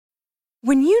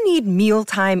When you need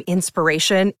mealtime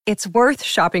inspiration, it's worth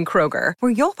shopping Kroger,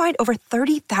 where you'll find over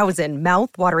 30,000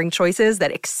 mouth-watering choices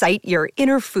that excite your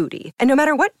inner foodie. And no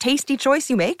matter what tasty choice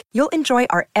you make, you'll enjoy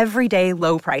our everyday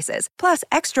low prices, plus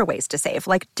extra ways to save,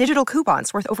 like digital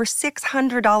coupons worth over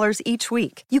 $600 each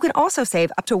week. You can also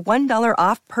save up to $1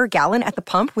 off per gallon at the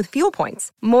pump with fuel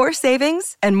points. More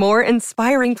savings and more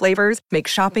inspiring flavors make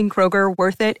shopping Kroger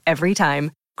worth it every time.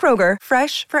 Kroger,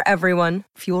 fresh for everyone.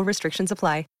 Fuel restrictions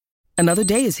apply. Another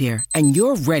day is here, and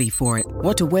you're ready for it.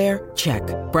 What to wear? Check.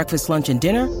 Breakfast, lunch, and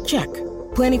dinner? Check.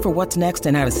 Planning for what's next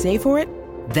and how to save for it?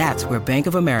 That's where Bank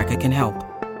of America can help.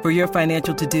 For your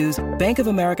financial to-dos, Bank of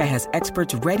America has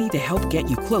experts ready to help get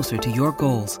you closer to your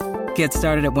goals. Get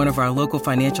started at one of our local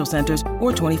financial centers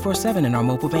or 24/7 in our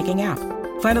mobile banking app.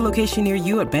 Find a location near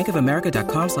you at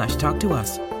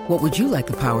bankofamerica.com/talktous. What would you like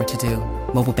the power to do?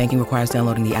 Mobile banking requires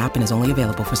downloading the app and is only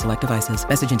available for select devices.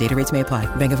 Message and data rates may apply.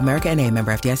 Bank of America N.A.,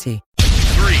 member FDIC.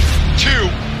 3, 2,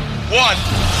 1.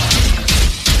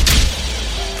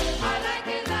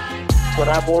 When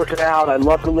I'm working out, I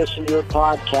love to listen to your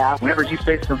podcast. Whenever you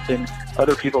say something,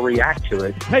 other people react to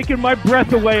it. Taking my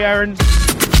breath away, Aaron.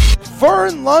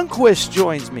 Vern Lundquist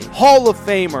joins me. Hall of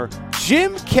Famer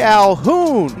Jim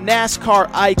Calhoun, NASCAR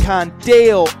icon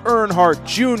Dale Earnhardt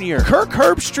Jr. Kirk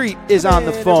Herbstreit is on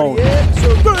the phone.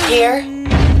 Here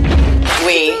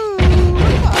we go.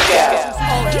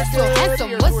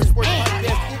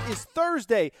 It is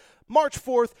Thursday, March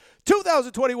 4th,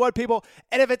 2021, people.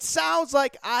 And if it sounds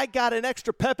like I got an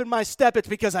extra pep in my step, it's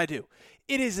because I do.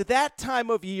 It is that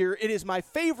time of year. It is my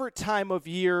favorite time of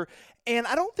year. And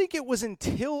I don't think it was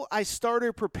until I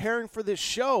started preparing for this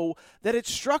show that it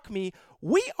struck me,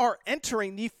 we are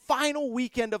entering the final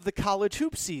weekend of the college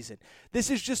hoop season. This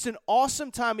is just an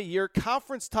awesome time of year.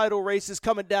 Conference title races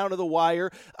coming down to the wire.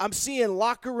 I'm seeing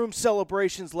locker room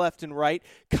celebrations left and right.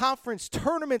 Conference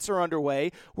tournaments are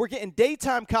underway. We're getting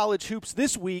daytime college hoops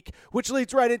this week, which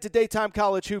leads right into daytime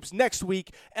college hoops next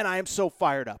week, and I am so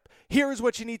fired up. Here's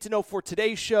what you need to know for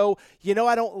today's show. You know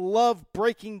I don't love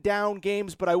breaking down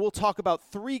games, but I will talk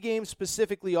about 3 games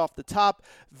specifically off the top.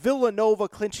 Villanova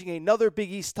clinching another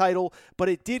Big East title, but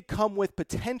it did come with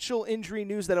potential injury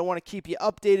news that I want to keep you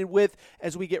updated with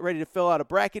as we get ready to fill out a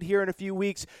bracket here in a few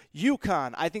weeks.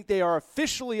 UConn, I think they are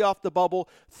officially off the bubble.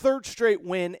 3rd straight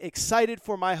win. Excited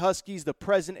for my Huskies, the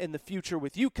present and the future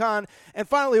with UConn. And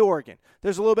finally, Oregon.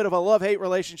 There's a little bit of a love-hate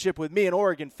relationship with me and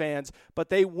Oregon fans, but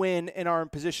they win and are in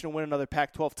position to win another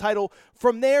Pac-12 title.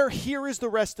 From there, here is the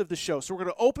rest of the show. So we're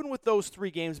going to open with those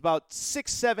 3 games, about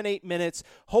 6, 7, 8 minutes,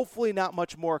 hopefully not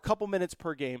much more, a couple minutes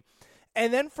per game.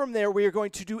 And then from there, we are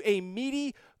going to do a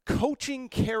meaty coaching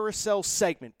carousel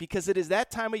segment because it is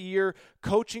that time of year.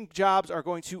 Coaching jobs are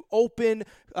going to open.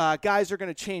 Guys are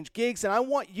going to change gigs, and I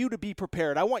want you to be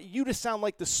prepared. I want you to sound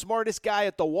like the smartest guy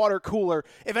at the water cooler.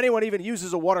 If anyone even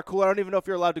uses a water cooler, I don't even know if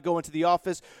you're allowed to go into the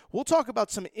office. We'll talk about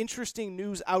some interesting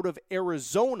news out of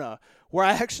Arizona, where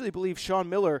I actually believe Sean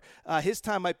Miller, his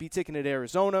time might be ticking at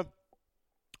Arizona.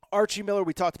 Archie Miller,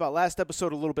 we talked about last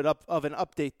episode, a little bit of an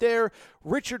update there.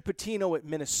 Richard Pitino at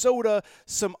Minnesota.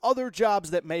 Some other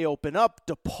jobs that may open up.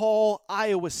 DePaul,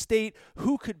 Iowa State.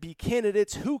 Who could be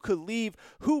candidates? Who could leave?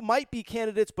 Who might be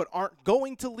candidates but aren't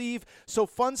going to leave? So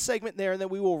fun segment there, and then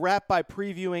we will wrap by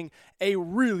previewing a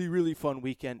really, really fun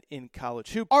weekend in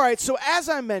college hoop. All right, so as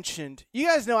I mentioned, you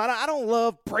guys know I don't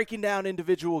love breaking down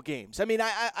individual games. I mean,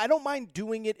 I don't mind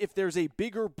doing it if there's a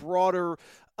bigger, broader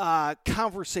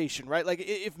conversation, right? Like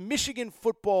if Michigan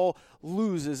football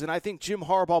loses, and I think Jim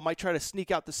Harbaugh might try to sneak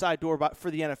out the side door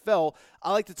for the NFL,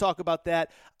 I like to talk about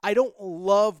that. I don't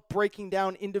love breaking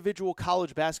down individual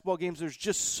college basketball games. There's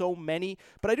just so many.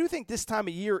 But I do think this time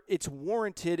of year it's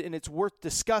warranted and it's worth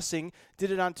discussing. Did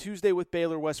it on Tuesday with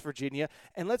Baylor, West Virginia.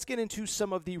 And let's get into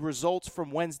some of the results from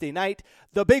Wednesday night.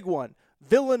 The big one.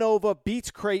 Villanova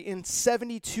beats Creighton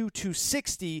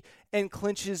 72-60 and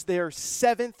clinches their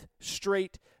 7th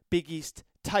straight Big East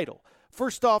title.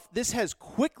 First off, this has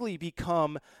quickly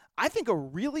become, I think, a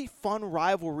really fun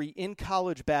rivalry in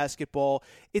college basketball.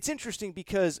 It's interesting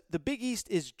because the Big East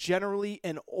is generally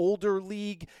an older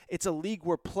league. It's a league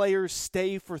where players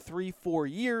stay for 3-4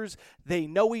 years. They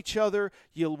know each other.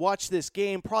 You'll watch this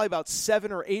game. Probably about 7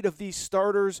 or 8 of these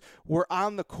starters were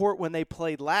on the court when they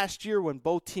played last year when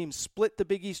both teams split the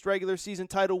Big East regular season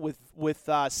title with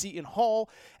Seton Hall.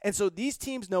 And so these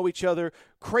teams know each other.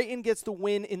 Creighton gets the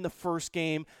win in the first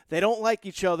game. They don't like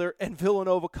each other, and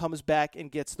Villanova comes back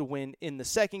and gets the win in the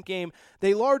second game.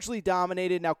 They largely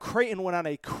dominated. Now, Creighton went on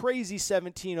a crazy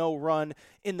 17-0 run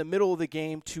in the middle of the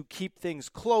game to keep things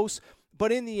close.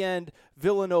 But in the end,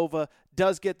 Villanova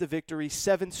does get the victory.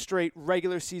 7th straight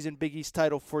regular season Big East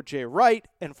title for Jay Wright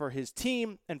and for his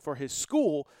team and for his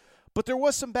school. But there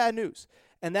was some bad news.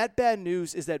 And that bad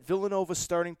news is that Villanova's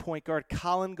starting point guard,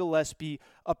 Colin Gillespie,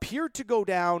 appeared to go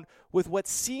down with what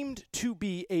seemed to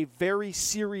be a very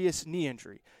serious knee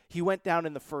injury. He went down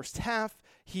in the first half.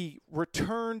 He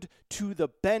returned to the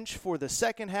bench for the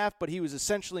second half, but he was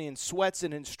essentially in sweats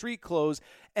and in street clothes.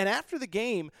 And after the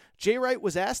game, Jay Wright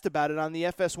was asked about it on the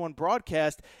FS1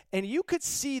 broadcast, and you could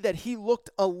see that he looked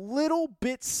a little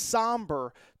bit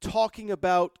somber talking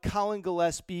about Colin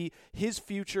Gillespie, his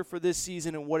future for this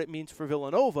season, and what it means for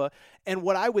Villanova. And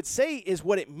what I would say is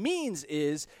what it means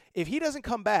is if he doesn't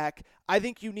come back, I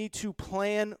think you need to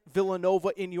plan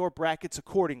Villanova in your brackets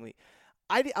accordingly.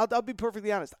 I'll be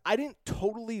perfectly honest. I didn't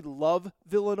totally love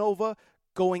Villanova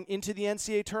going into the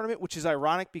NCAA tournament, which is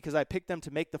ironic because I picked them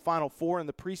to make the Final Four in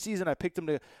the preseason. I picked them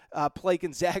to play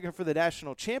Gonzaga for the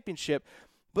national championship.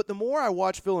 But the more I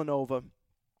watch Villanova,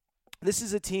 this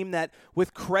is a team that,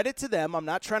 with credit to them, I'm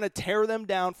not trying to tear them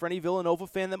down for any Villanova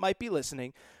fan that might be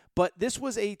listening, but this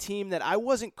was a team that I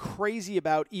wasn't crazy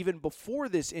about even before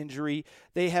this injury.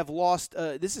 They have lost,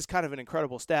 this is kind of an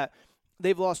incredible stat,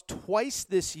 they've lost twice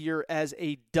this year as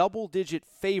a double-digit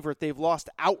favorite. They've lost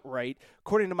outright.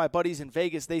 According to my buddies in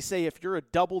Vegas, they say if you're a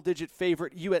double-digit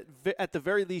favorite, you at the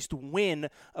very least win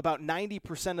about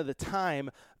 90% of the time.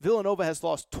 Villanova has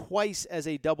lost twice as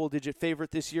a double-digit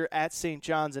favorite this year at St.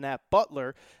 John's and at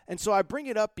Butler. And so I bring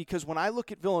it up because when I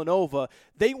look at Villanova,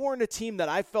 they weren't a team that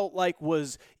I felt like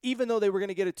was, even though they were going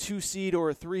to get a 2-seed or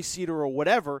a 3-seed or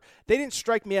whatever, they didn't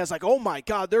strike me as like, oh my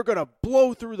God, they're going to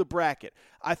blow through the bracket.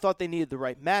 I thought they needed the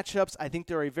right matchups. I think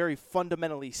they're a very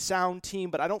fundamentally sound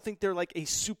team, but I don't think they're like a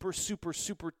super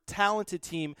talented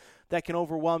team that can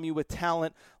overwhelm you with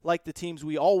talent like the teams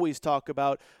we always talk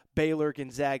about, Baylor,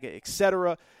 Gonzaga,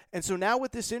 etc. And so now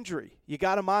with this injury, you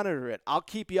got to monitor it. I'll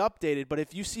keep you updated, but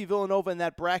if you see Villanova in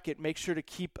that bracket, make sure to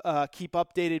keep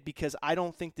updated because I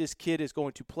don't think this kid is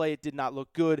going to play. It did not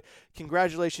look good.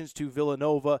 Congratulations to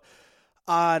Villanova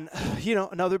on,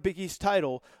 another Big East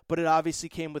title, but it obviously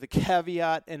came with a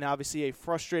caveat and obviously a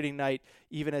frustrating night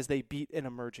even as they beat an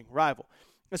emerging rival.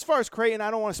 As far as Creighton,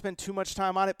 I don't want to spend too much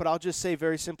time on it, but I'll just say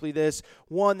very simply this.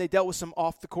 One, they dealt with some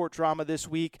off-the-court drama this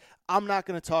week. I'm not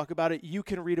going to talk about it. You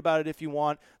can read about it if you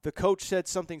want. The coach said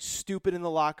something stupid in the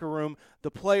locker room.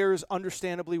 The players,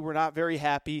 understandably, were not very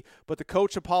happy, but the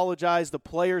coach apologized. The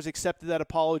players accepted that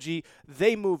apology.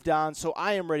 They moved on, so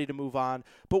I am ready to move on.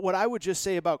 But what I would just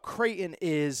say about Creighton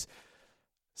is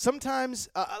sometimes,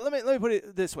 let me put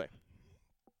it this way.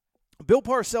 Bill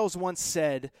Parcells once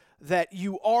said that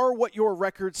you are what your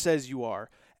record says you are.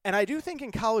 And I do think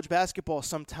in college basketball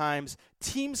sometimes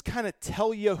teams kind of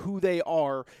tell you who they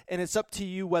are, and it's up to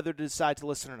you whether to decide to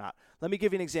listen or not. Let me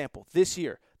give you an example. This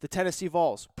year, the Tennessee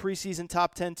Vols, preseason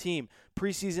top 10 team,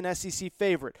 preseason SEC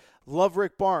favorite, love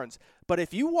Rick Barnes. But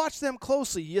if you watch them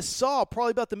closely, you saw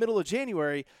probably about the middle of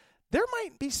January, there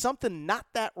might be something not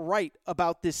that right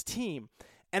about this team.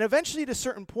 And eventually, at a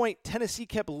certain point, Tennessee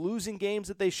kept losing games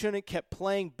that they shouldn't, kept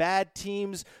playing bad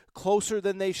teams closer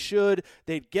than they should.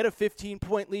 They'd get a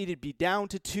 15-point lead. It'd be down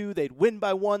to 2. They'd win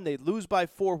by 1. They'd lose by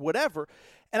 4, whatever.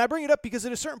 And I bring it up because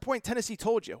at a certain point, Tennessee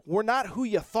told you, we're not who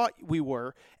you thought we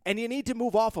were, and you need to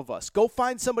move off of us. Go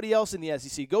find somebody else in the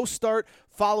SEC. Go start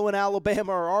following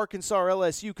Alabama or Arkansas or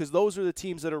LSU because those are the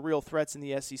teams that are real threats in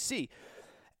the SEC.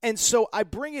 And so I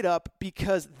bring it up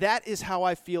because that is how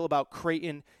I feel about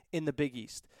Creighton in the Big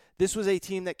East. This was a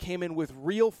team that came in with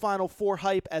real Final Four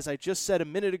hype. As I just said a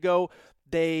minute ago,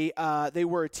 they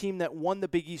were a team that won the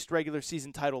Big East regular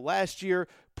season title last year,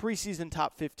 preseason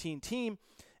top 15 team,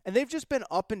 and they've just been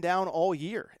up and down all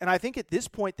year. And I think at this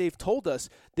point they've told us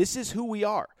this is who we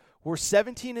are. We're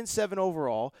 17-7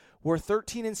 overall. We're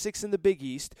 13-6 in the Big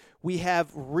East. We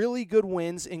have really good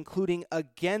wins, including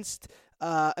against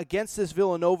this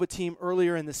Villanova team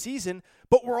earlier in the season,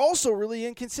 but we're also really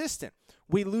inconsistent.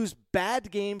 We lose bad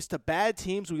games to bad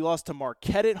teams. We lost to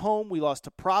Marquette at home. We lost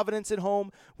to Providence at home.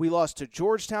 We lost to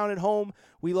Georgetown at home.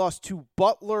 We lost to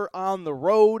Butler on the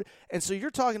road. And so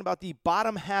you're talking about the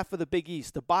bottom half of the Big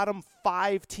East, the bottom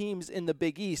 5 teams in the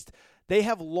Big East. They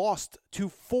have lost to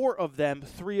 4 of them,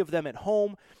 3 of them at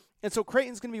home. And so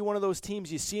Creighton's going to be one of those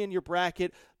teams you see in your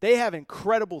bracket. They have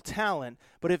incredible talent,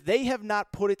 but if they have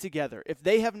not put it together, if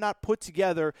they have not put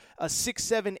together a 6,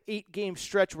 7, 8 game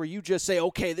stretch where you just say,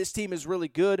 okay, this team is really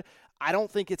good, I don't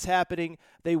think it's happening.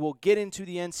 They will get into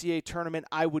the NCAA tournament,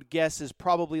 I would guess, is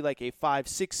probably like a 5,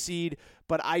 6 seed,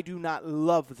 but I do not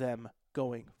love them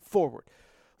going forward.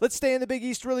 Let's stay in the Big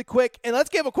East really quick, and let's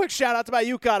give a quick shout-out to my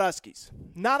UConn Huskies.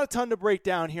 Not a ton to break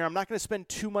down here. I'm not going to spend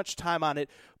too much time on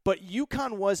it, but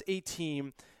UConn was a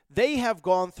team. They have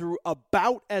gone through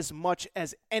about as much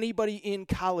as anybody in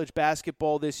college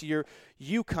basketball this year.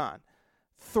 UConn,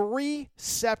 3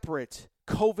 separate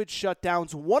COVID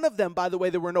shutdowns. One of them, by the way,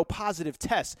 there were no positive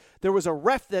tests. There was a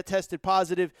ref that tested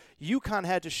positive. UConn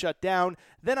had to shut down.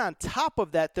 Then on top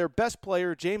of that, their best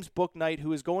player, James Bouknight,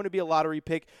 who is going to be a lottery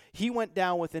pick, he went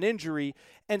down with an injury.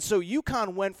 And so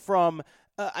UConn went from,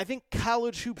 I think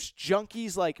college hoops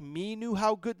junkies like me knew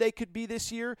how good they could be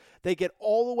this year. They get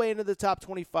all the way into the top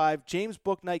 25. James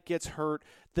Bouknight gets hurt.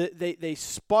 They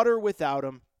sputter without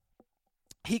him.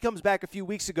 He comes back a few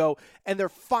weeks ago, and they're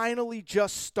finally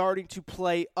just starting to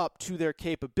play up to their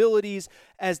capabilities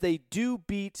as they do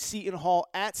beat Seton Hall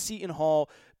at Seton Hall.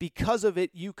 Because of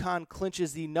it, UConn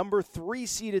clinches the number 3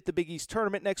 seed at the Big East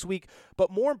tournament next week.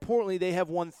 But more importantly, they have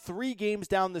won 3 games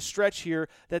down the stretch here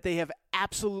that they have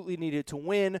absolutely needed to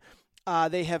win.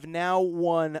 They have now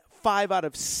won 5 out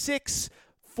of 6.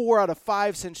 4 out of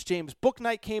 5 since James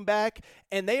Bouknight came back,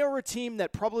 and they are a team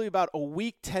that probably about a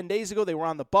week, 10 days ago, they were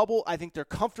on the bubble. I think they're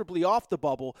comfortably off the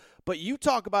bubble, but you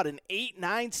talk about an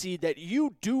 8-9 seed that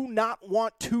you do not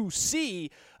want to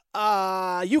see.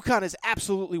 UConn is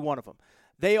absolutely one of them.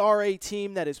 They are a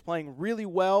team that is playing really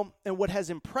well, and what has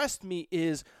impressed me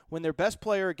is when their best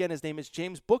player, again, his name is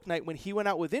James Bouknight, when he went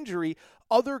out with injury,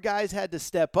 other guys had to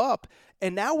step up,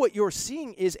 and now what you're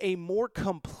seeing is a more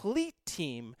complete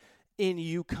team in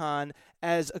UConn,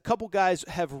 as a couple guys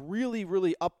have really,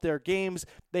 really upped their games.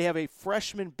 They have a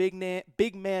freshman big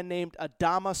man named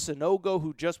Adama Sanogo,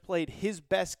 who just played his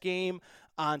best game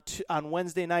on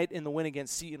Wednesday night in the win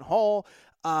against Seton Hall.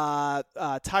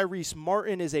 Tyrese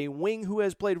Martin is a wing who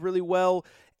has played really well.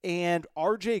 And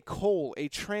R.J. Cole, a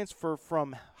transfer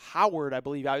from Howard, I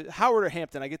believe. Howard or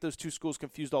Hampton. I get those two schools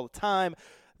confused all the time.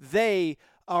 They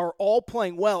are all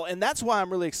playing well, and that's why I'm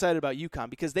really excited about UConn,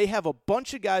 because they have a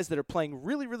bunch of guys that are playing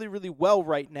really, really, really well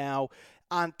right now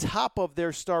on top of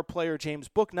their star player, James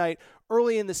Bouknight.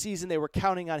 Early in the season, they were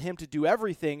counting on him to do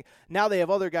everything. Now they have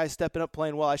other guys stepping up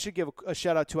playing well. I should give a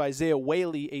shout-out to Isaiah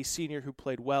Whaley, a senior who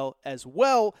played well as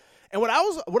well. And what I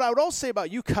would also say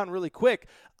about UConn really quick,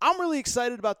 I'm really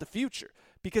excited about the future.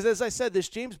 Because, as I said, this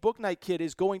James Bouknight kid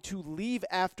is going to leave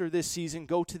after this season,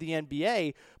 go to the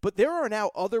NBA, but there are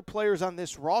now other players on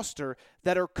this roster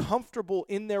that are comfortable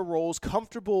in their roles,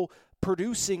 comfortable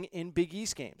producing in Big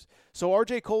East games. So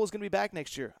R.J. Cole is going to be back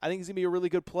next year. I think he's going to be a really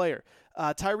good player.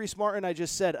 Tyrese Martin, I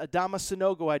just said. Adama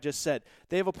Sanogo, I just said.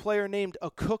 They have a player named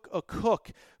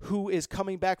Akok, who is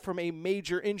coming back from a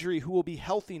major injury, who will be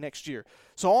healthy next year.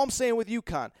 So all I'm saying with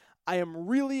UConn, I am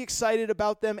really excited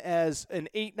about them as an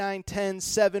 8, 9, 10,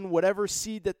 7, whatever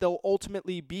seed that they'll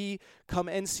ultimately be come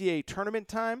NCAA tournament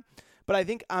time. But I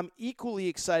think I'm equally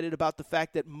excited about the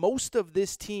fact that most of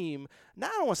this team, I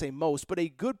don't want to say most, but a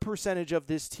good percentage of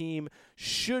this team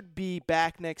should be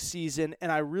back next season.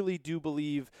 And I really do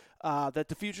believe that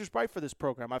the future is bright for this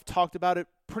program. I've talked about it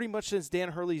pretty much since Dan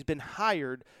Hurley's been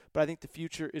hired, but I think the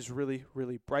future is really,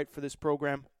 really bright for this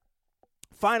program.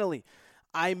 Finally,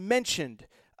 I mentioned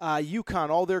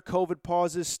UConn, all their COVID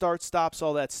pauses, start, stops,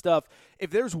 all that stuff. If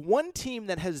there's one team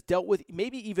that has dealt with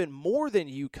maybe even more than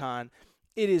UConn,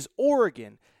 it is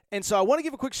Oregon. And so I want to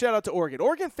give a quick shout out to Oregon.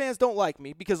 Oregon fans don't like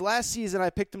me because last season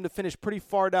I picked them to finish pretty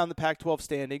far down the Pac-12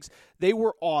 standings. They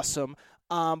were awesome.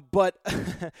 But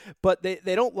they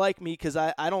don't like me because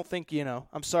I don't think,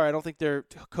 I'm sorry, I don't think their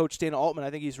coach Dana Altman,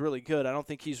 I think he's really good. I don't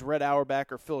think he's Red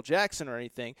Auerbach or Phil Jackson or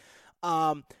anything.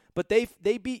 But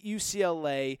they beat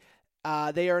UCLA.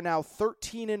 They are now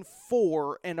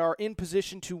 13-4 and are in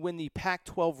position to win the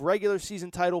Pac-12 regular season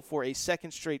title for a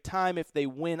second straight time if they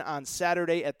win on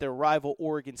Saturday at their rival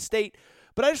Oregon State.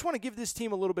 But I just want to give this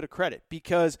team a little bit of credit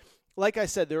because, like I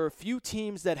said, there are a few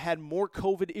teams that had more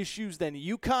COVID issues than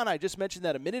UConn. I just mentioned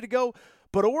that a minute ago,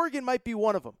 but Oregon might be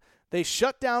one of them. They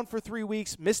shut down for 3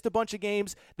 weeks, missed a bunch of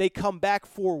games. They come back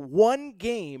for one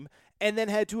game and then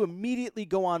had to immediately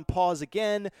go on pause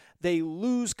again. They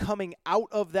lose coming out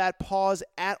of that pause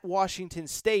at Washington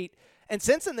State. And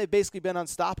since then, they've basically been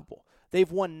unstoppable.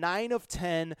 They've won 9 of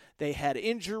 10. They had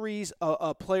injuries.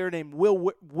 A player named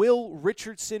Will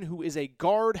Richardson, who is a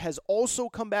guard, has also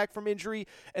come back from injury.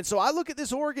 And so I look at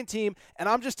this Oregon team, and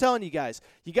I'm just telling you guys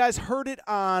heard it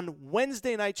on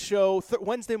Wednesday night show,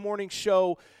 Wednesday morning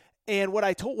show. And what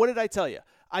did I tell you?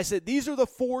 I said, these are the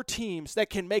 4 teams that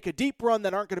can make a deep run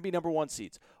that aren't going to be number 1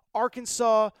 seeds.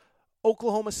 Arkansas,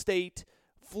 Oklahoma State,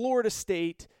 Florida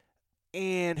State,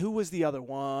 and who was the other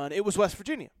one? It was West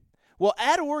Virginia. Well,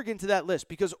 add Oregon to that list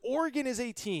because Oregon is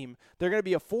a team. They're going to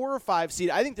be a 4 or 5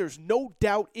 seed. I think there's no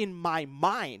doubt in my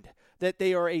mind that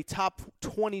they are a top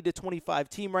 20 to 25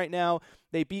 team right now.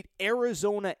 They beat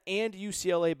Arizona and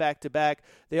UCLA back-to-back.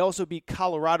 They also beat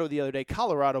Colorado the other day.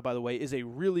 Colorado, by the way, is a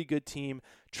really good team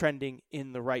trending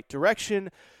in the right direction.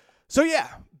 So, yeah,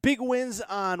 big wins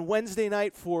on Wednesday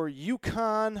night for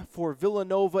UConn, for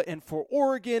Villanova, and for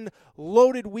Oregon.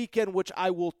 Loaded weekend, which I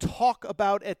will talk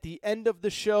about at the end of the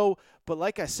show. But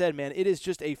like I said, man, it is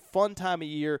just a fun time of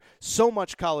year. So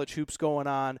much college hoops going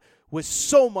on with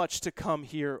so much to come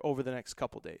here over the next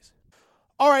couple days.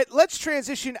 All right, let's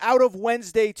transition out of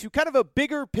Wednesday to kind of a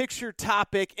bigger picture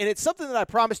topic, and it's something that I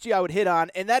promised you I would hit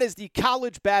on, and that is the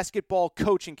college basketball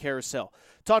coaching carousel.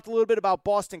 Talked a little bit about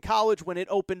Boston College when it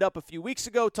opened up a few weeks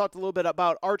ago. Talked a little bit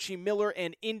about Archie Miller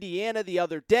and Indiana the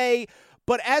other day.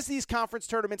 But as these conference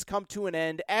tournaments come to an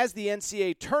end, as the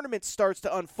NCAA tournament starts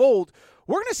to unfold,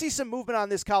 we're going to see some movement on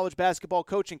this college basketball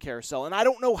coaching carousel. And I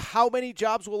don't know how many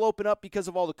jobs will open up because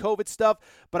of all the COVID stuff,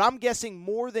 but I'm guessing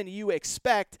more than you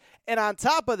expect. And on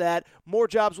top of that, more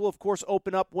jobs will, of course,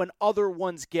 open up when other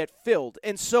ones get filled.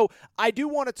 And so I do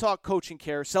want to talk coaching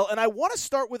carousel, and I want to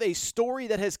start with a story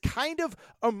that has kind of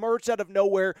emerged out of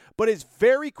nowhere, but is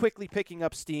very quickly picking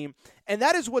up steam. And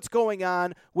that is what's going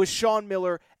on with Sean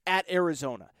Miller at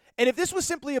Arizona. And if this was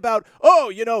simply about,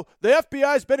 the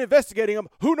FBI's been investigating him,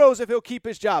 who knows if he'll keep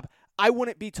his job, I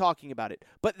wouldn't be talking about it.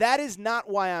 But that is not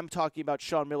why I'm talking about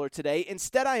Sean Miller today.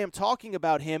 Instead, I am talking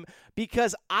about him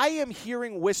because I am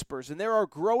hearing whispers, and there are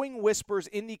growing whispers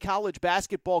in the college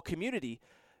basketball community.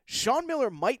 Sean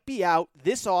Miller might be out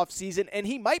this offseason, and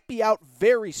he might be out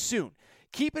very soon.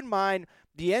 Keep in mind,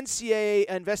 the NCAA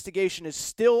investigation is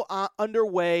still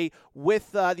underway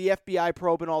with the FBI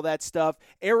probe and all that stuff.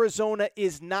 Arizona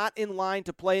is not in line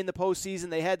to play in the postseason.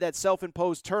 They had that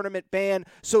self-imposed tournament ban,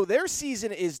 so their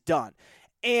season is done.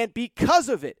 And because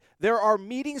of it, there are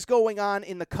meetings going on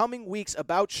in the coming weeks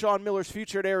about Sean Miller's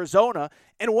future at Arizona,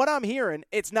 and what I'm hearing,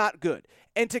 it's not good.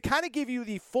 And to kind of give you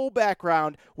the full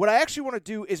background, what I actually want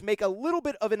to do is make a little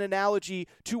bit of an analogy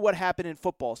to what happened in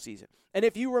football season. And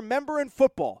if you remember in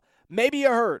football, maybe you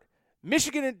heard,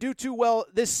 Michigan didn't do too well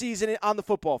this season on the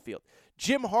football field.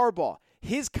 Jim Harbaugh,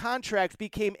 his contract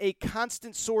became a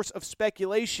constant source of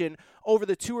speculation over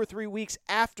the 2 or 3 weeks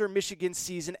after Michigan's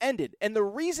season ended. And the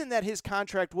reason that his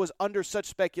contract was under such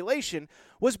speculation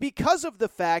was because of the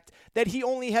fact that he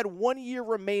only had 1 year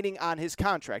remaining on his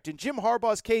contract. In Jim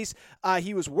Harbaugh's case,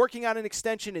 he was working on an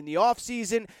extension in the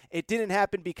offseason. It didn't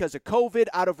happen because of COVID.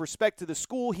 Out of respect to the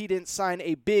school, he didn't sign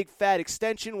a big, fat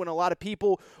extension when a lot of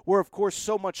people were, of course,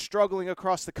 so much struggling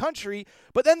across the country.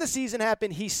 But then the season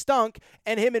happened, he stunk,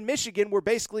 and him and Michigan were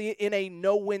basically in a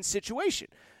no-win situation.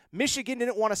 Michigan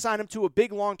didn't want to sign him to a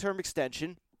big long-term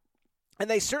extension, and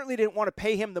they certainly didn't want to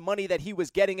pay him the money that he was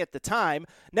getting at the time.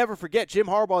 Never forget, Jim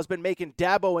Harbaugh has been making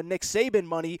Dabo and Nick Saban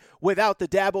money without the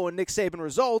Dabo and Nick Saban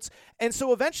results. And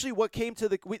so eventually what came to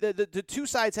the two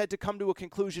sides had to come to a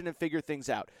conclusion and figure things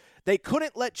out. They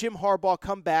couldn't let Jim Harbaugh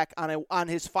come back on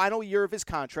his final year of his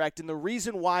contract, and the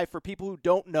reason why, for people who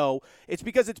don't know, it's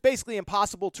because it's basically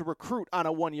impossible to recruit on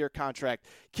a one-year contract.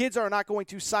 Kids are not going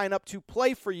to sign up to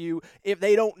play for you if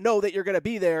they don't know that you're going to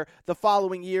be there the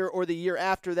following year or the year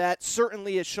after that.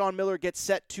 Certainly as Sean Miller gets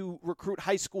set to recruit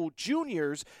high school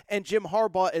juniors and Jim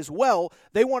Harbaugh as well,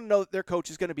 they want to know that their coach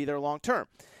is going to be there long-term.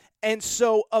 And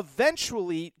so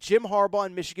eventually, Jim Harbaugh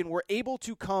and Michigan were able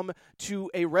to come to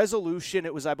a resolution.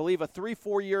 It was, I believe, a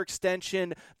 3-4 year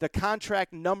extension. The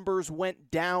contract numbers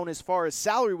went down as far as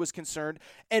salary was concerned,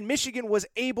 and Michigan was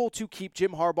able to keep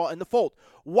Jim Harbaugh in the fold.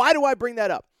 Why do I bring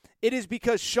that up? It is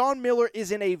because Sean Miller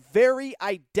is in a very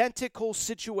identical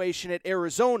situation at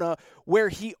Arizona where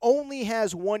he only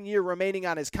has 1 year remaining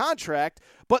on his contract,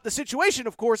 but the situation,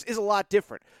 of course, is a lot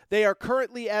different. They are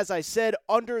currently, as I said,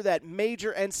 under that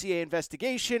major NCAA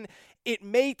investigation. It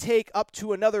may take up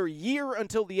to another year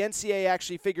until the NCAA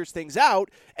actually figures things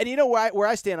out. And you know where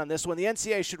I stand on this one. The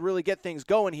NCAA should really get things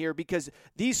going here because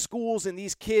these schools and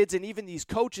these kids and even these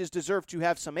coaches deserve to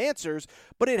have some answers.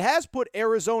 But it has put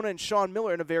Arizona and Sean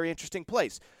Miller in a very interesting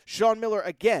place. Sean Miller,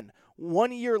 again,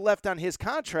 1 year left on his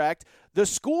contract. The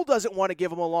school doesn't want to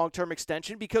give him a long-term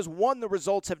extension because, one, the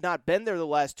results have not been there the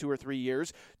last 2 or 3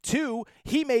 years. Two,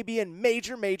 he may be in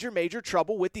major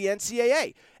trouble with the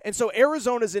NCAA. And so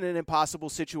Arizona's in an impossible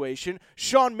situation.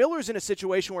 Sean Miller's in a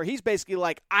situation where he's basically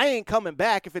like, I ain't coming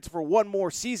back if it's for one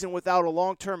more season without a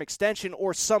long-term extension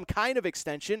or some kind of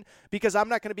extension because I'm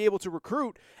not going to be able to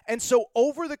recruit. And so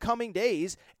over the coming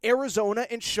days, Arizona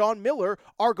and Sean Miller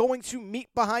are going to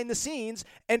meet behind the scenes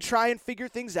and try and figure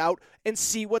things out and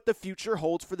see what the future future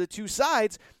holds for the two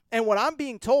sides. And what I'm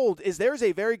being told is there's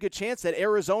a very good chance that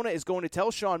Arizona is going to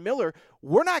tell Sean Miller,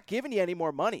 we're not giving you any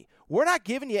more money. We're not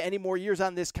giving you any more years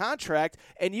on this contract,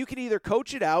 and you can either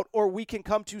coach it out or we can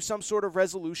come to some sort of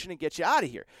resolution and get you out of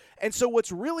here. And so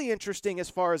what's really interesting as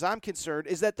far as I'm concerned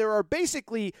is that there are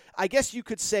basically, I guess you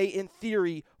could say in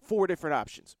theory, 4 different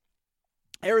options.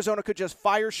 Arizona could just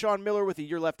fire Sean Miller with a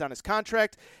year left on his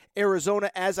contract.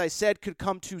 Arizona, as I said, could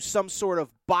come to some sort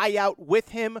of buyout with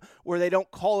him where they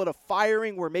don't call it a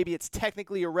firing, where maybe it's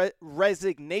technically a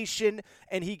resignation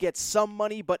and he gets some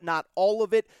money but not all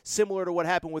of it, similar to what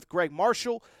happened with Greg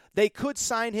Marshall. They could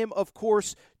sign him, of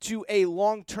course, to a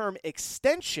long-term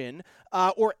extension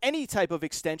or any type of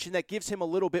extension that gives him a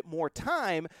little bit more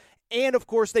time. And, of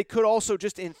course, they could also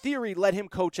just, in theory, let him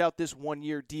coach out this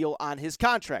one-year deal on his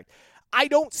contract. I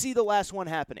don't see the last one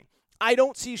happening. I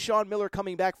don't see Sean Miller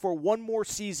coming back for one more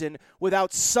season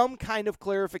without some kind of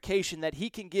clarification that he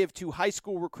can give to high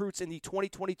school recruits in the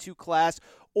 2022 class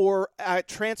or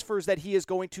transfers that he is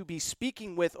going to be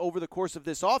speaking with over the course of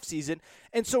this offseason.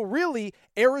 And so really,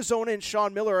 Arizona and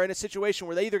Sean Miller are in a situation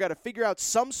where they either got to figure out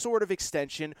some sort of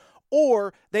extension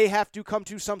or they have to come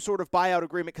to some sort of buyout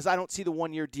agreement because I don't see the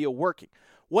one-year deal working.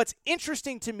 What's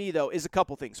interesting to me, though, is a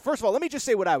couple things. First of all, let me just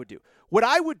say what I would do. What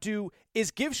I would do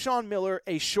is give Sean Miller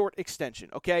a short extension,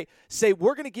 okay? Say,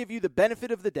 we're going to give you the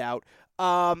benefit of the doubt,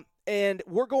 and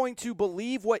we're going to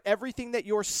believe everything that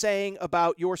you're saying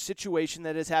about your situation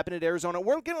that has happened at Arizona.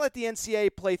 We're going to let the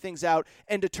NCAA play things out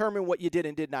and determine what you did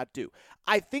and did not do.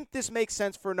 I think this makes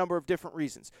sense for a number of different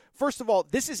reasons. First of all,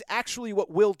 this is actually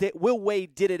what Will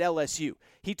Wade did at LSU.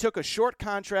 He took a short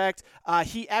contract.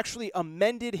 He actually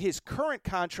amended his current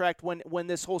contract when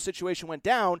this whole situation went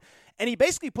down, and he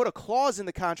basically put a clause in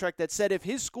the contract that said if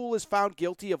his school is found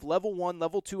guilty of level 1,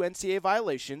 level 2 NCAA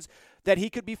violations, that he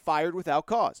could be fired without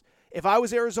cause. If I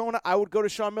was Arizona, I would go to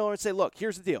Sean Miller and say, look,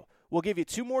 here's the deal. We'll give you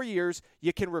 2 more years.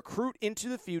 You can recruit into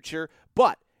the future,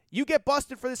 but you get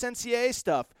busted for this NCAA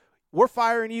stuff, we're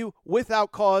firing you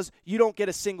without cause. You don't get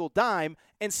a single dime,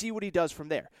 and see what he does from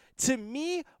there. To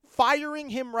me, firing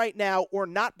him right now or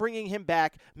not bringing him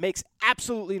back makes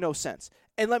absolutely no sense.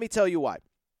 And let me tell you why.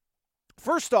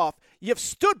 First off, you've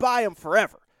stood by him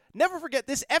forever. Never forget,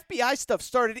 this FBI stuff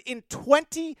started in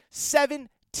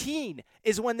 2017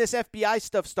 is when this FBI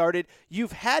stuff started.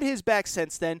 You've had his back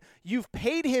since then. You've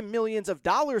paid him millions of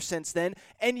dollars since then,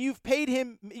 and you've paid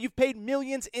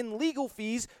millions in legal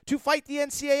fees to fight the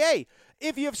NCAA.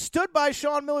 If you've stood by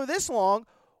Sean Miller this long,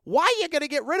 why are you going to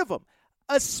get rid of him?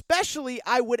 Especially,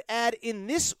 I would add, in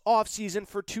this offseason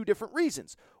for 2 different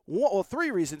reasons.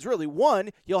 3 reasons, really. One,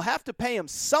 you'll have to pay him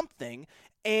something,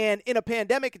 and in a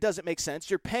pandemic, it doesn't make sense.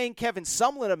 You're paying Kevin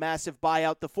Sumlin a massive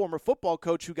buyout, the former football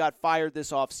coach who got fired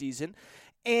this offseason.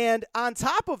 And on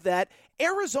top of that,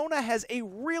 Arizona has a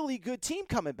really good team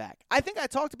coming back. I think I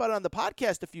talked about it on the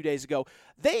podcast a few days ago.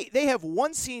 They have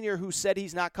one senior who said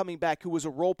he's not coming back, who was a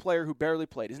role player who barely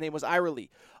played. His name was Ira Lee.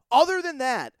 Other than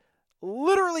that,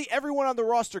 literally everyone on the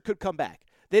roster could come back.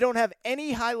 They don't have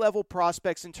any high-level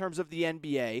prospects in terms of the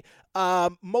NBA.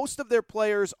 Most of their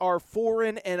players are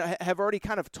foreign and have already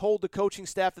kind of told the coaching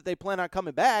staff that they plan on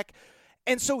coming back.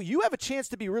 And so you have a chance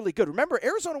to be really good. Remember,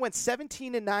 Arizona went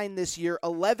 17-9 this year,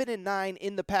 11-9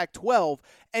 in the Pac-12.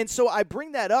 And so I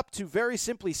bring that up to very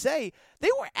simply say they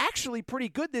were actually pretty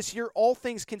good this year, all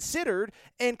things considered,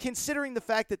 and considering the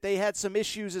fact that they had some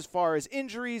issues as far as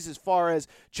injuries, as far as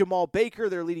Jamal Baker,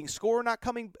 their leading scorer, not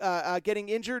getting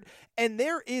injured. And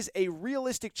there is a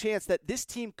realistic chance that this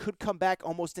team could come back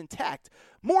almost intact.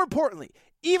 More importantly,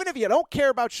 even if you don't care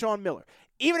about Sean Miller,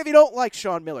 even if you don't like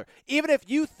Sean Miller, even if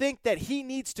you think that he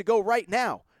needs to go right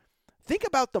now, think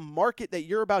about the market that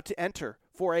you're about to enter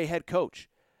for a head coach.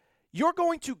 You're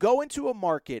going to go into a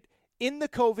market in the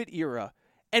COVID era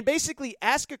and basically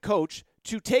ask a coach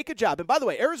to take a job. And by the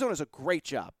way, Arizona's a great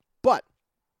job, but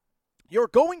you're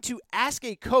going to ask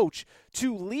a coach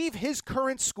to leave his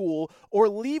current school or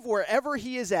leave wherever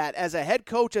he is at as a head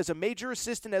coach, as a major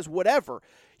assistant, as whatever.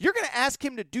 You're going to ask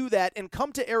him to do that and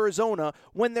come to Arizona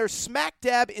when they're smack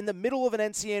dab in the middle of an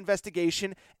NCAA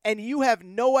investigation and you have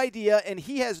no idea and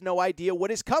he has no idea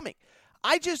what is coming.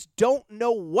 I just don't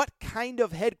know what kind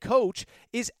of head coach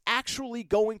is actually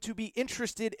going to be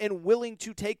interested and willing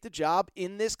to take the job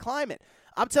in this climate.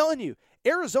 I'm telling you,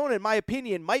 Arizona, in my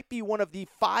opinion, might be one of the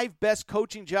 5 best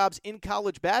coaching jobs in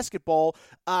college basketball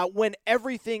when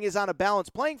everything is on a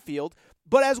balanced playing field.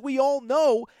 But as we all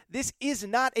know, this is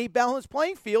not a balanced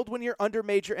playing field when you're under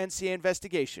major NCAA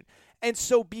investigation. And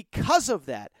so because of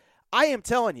that, I am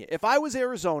telling you, if I was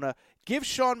Arizona, Give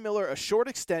Sean Miller a short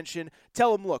extension.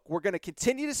 Tell him, look, we're going to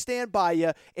continue to stand by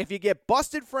you. If you get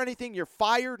busted for anything, you're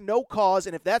fired, no cause.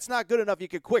 And if that's not good enough, you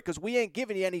can quit because we ain't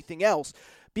giving you anything else.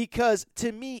 Because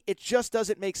to me, it just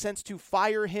doesn't make sense to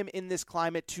fire him in this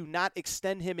climate, to not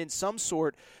extend him in some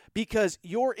sort, because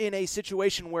you're in a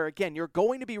situation where, again, you're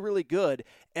going to be really good,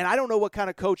 and I don't know what kind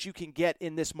of coach you can get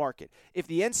in this market. If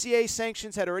the NCAA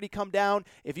sanctions had already come down,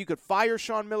 if you could fire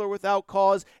Sean Miller without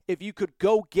cause, if you could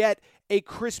go get a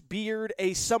Chris Beard,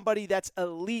 somebody that's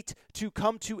elite to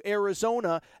come to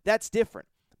Arizona, that's different.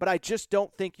 But I just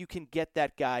don't think you can get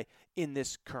that guy in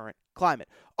this current climate.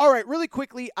 All right, really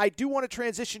quickly, I do want to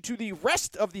transition to the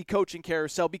rest of the coaching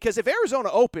carousel, because if Arizona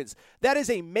opens, that is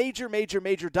a major, major,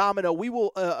 major domino. We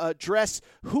will address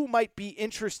who might be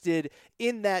interested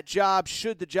in that job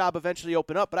should the job eventually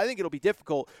open up, but I think it'll be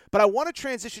difficult. But I want to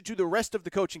transition to the rest of the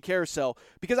coaching carousel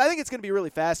because I think it's going to be really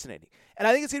fascinating. And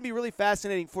I think it's going to be really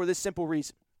fascinating for this simple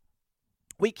reason.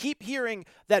 We keep hearing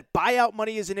that buyout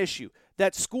money is an issue,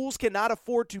 that schools cannot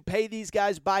afford to pay these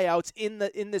guys buyouts in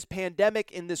this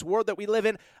pandemic, in this world that we live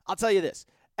in. I'll tell you this,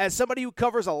 as somebody who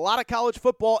covers a lot of college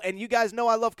football, and you guys know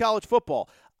I love college football,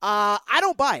 I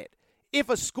don't buy it. If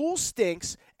a school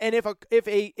stinks, and if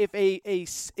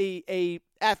a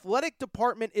athletic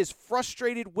department is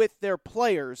frustrated with their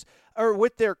players or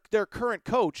with their current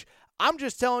coach, I'm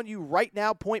just telling you right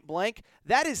now, point blank,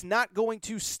 that is not going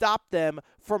to stop them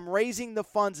from raising the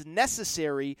funds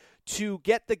necessary to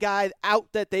get the guy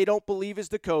out that they don't believe is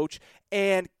the coach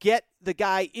and get the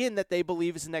guy in that they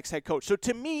believe is the next head coach. So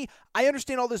to me, I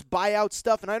understand all this buyout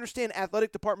stuff, and I understand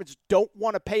athletic departments don't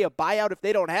want to pay a buyout if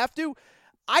they don't have to.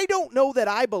 I don't know that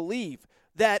I believe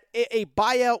that a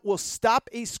buyout will stop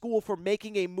a school from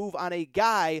making a move on a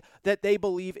guy that they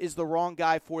believe is the wrong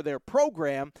guy for their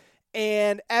program.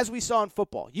 And as we saw in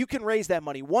football, you can raise that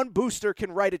money. One booster can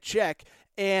write a check,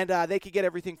 and they can get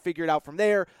everything figured out from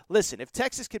there. Listen, if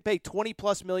Texas could pay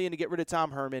 $20+ million to get rid of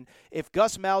Tom Herman, if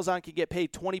Gus Malzahn could get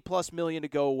paid $20+ million to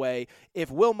go away, if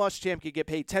Will Muschamp could get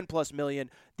paid $10+ million,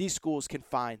 these schools can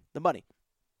find the money.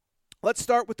 Let's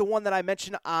start with the one that I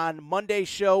mentioned on Monday's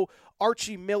show,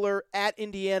 Archie Miller at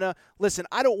Indiana. Listen,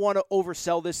 I don't want to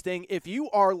oversell this thing. If you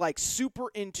are like super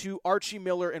into Archie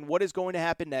Miller and what is going to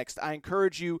happen next, I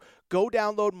encourage you, go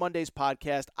download Monday's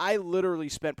podcast. I literally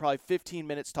spent probably 15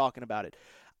 minutes talking about it.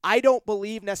 I don't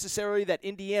believe necessarily that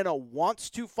Indiana wants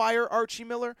to fire Archie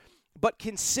Miller, but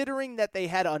considering that they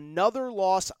had another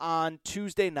loss on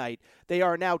Tuesday night, they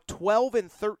are now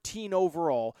 12-13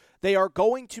 overall. They are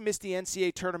going to miss the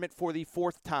NCAA tournament for the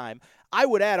fourth time. I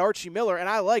would add Archie Miller, and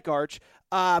I like Arch,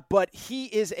 but he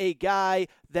is a guy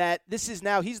that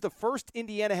he's the first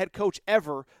Indiana head coach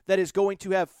ever that is going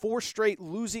to have 4 straight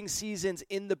losing seasons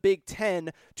in the Big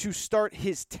Ten to start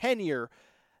his tenure.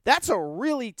 That's a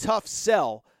really tough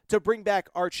sell to bring back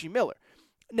Archie Miller.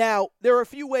 Now, there are a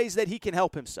few ways that he can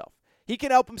help himself. He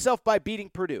can help himself by beating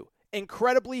Purdue.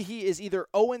 Incredibly, he is either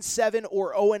 0-7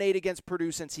 or 0-8 against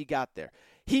Purdue since he got there.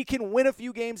 He can win a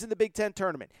few games in the Big Ten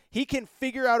tournament. He can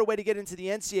figure out a way to get into the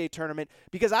NCAA tournament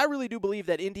because I really do believe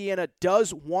that Indiana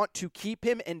does want to keep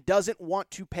him and doesn't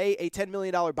want to pay a $10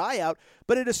 million buyout.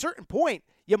 But at a certain point,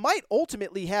 you might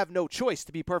ultimately have no choice,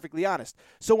 to be perfectly honest.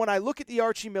 So when I look at the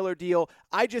Archie Miller deal,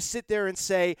 I just sit there and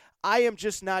say, I am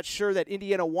just not sure that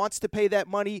Indiana wants to pay that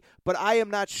money, but I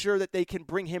am not sure that they can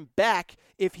bring him back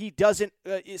if he doesn't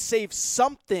save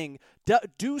something,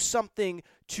 do something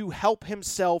to help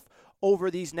himself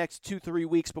over these next 2-3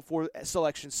 weeks before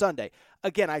Selection Sunday.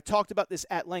 Again, I talked about this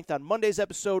at length on Monday's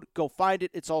episode. Go find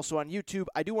it. It's also on YouTube.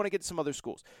 I do want to get to some other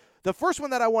schools. The first one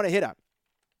that I want to hit on,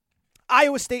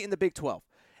 Iowa State in the Big 12.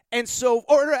 And so,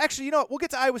 or actually, you know what? We'll get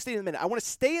to Iowa State in a minute. I want to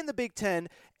stay in the Big Ten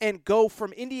and go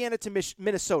from Indiana to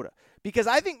Minnesota because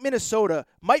I think Minnesota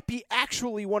might be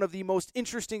actually one of the most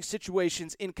interesting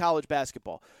situations in college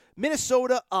basketball.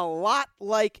 Minnesota, a lot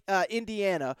like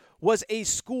Indiana, was a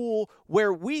school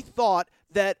where we thought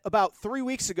that about 3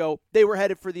 weeks ago they were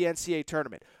headed for the NCAA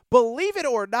tournament. Believe it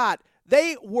or not,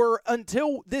 they were,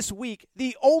 until this week,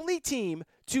 the only team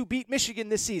to beat Michigan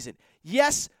this season.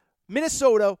 Yes,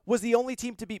 Minnesota was the only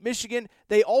team to beat Michigan.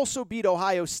 They also beat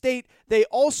Ohio State. They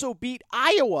also beat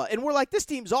Iowa. And we're like, this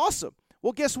team's awesome.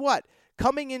 Well, guess what?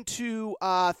 Coming into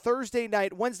Wednesday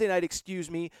night,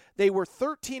 they were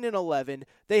 13-11.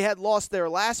 They had lost their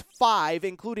last 5,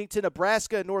 including to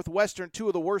Nebraska and Northwestern, 2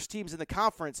 of the worst teams in the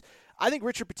conference. I think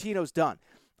Richard Pitino's done.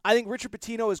 I think Richard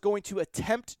Pitino is going to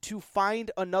attempt to find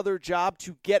another job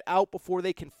to get out before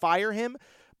they can fire him.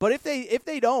 But if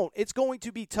they don't, it's going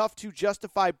to be tough to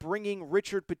justify bringing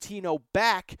Richard Pitino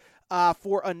back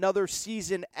for another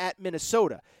season at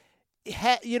Minnesota.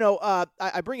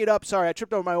 I bring it up. Sorry, I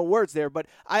tripped over my own words there, but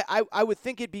I would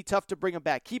think it'd be tough to bring him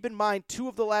back. Keep in mind, 2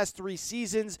 of the last 3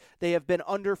 seasons, they have been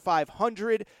under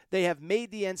 500. They have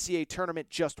made the NCAA tournament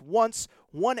just once,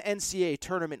 1 NCAA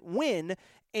tournament win,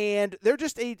 and they're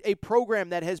just a program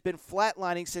that has been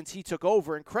flatlining since he took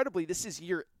over. Incredibly, this is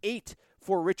year 8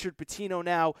 for Richard Pitino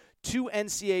now, 2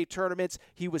 NCAA tournaments.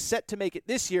 He was set to make it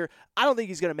this year. I don't think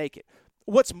he's going to make it.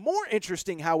 What's more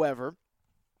interesting, however,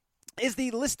 is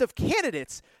the list of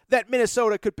candidates that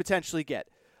Minnesota could potentially get.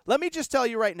 Let me just tell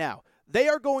you right now, they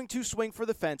are going to swing for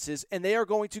the fences, and they are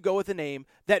going to go with a name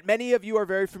that many of you are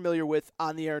very familiar with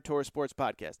on the Aaron Torres Sports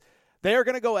Podcast. They are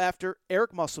going to go after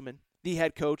Eric Musselman, the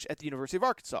head coach at the University of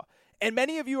Arkansas. And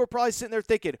many of you are probably sitting there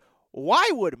thinking,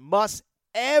 why would Muss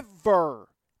ever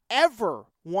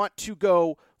want to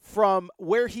go from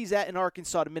where he's at in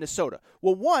Arkansas to Minnesota?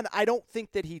 Well, 1, I don't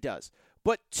think that he does.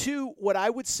 But 2, what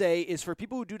I would say is, for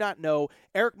people who do not know,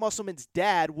 Eric Musselman's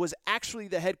dad was actually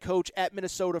the head coach at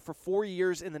Minnesota for 4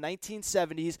 years in the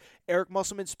 1970s. Eric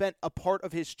Musselman spent a part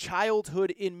of his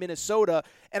childhood in Minnesota.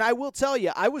 And I will tell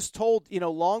you, I was told,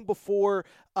 long before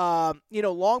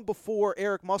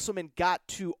Eric Musselman got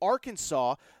to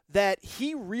Arkansas, that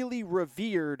he really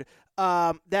revered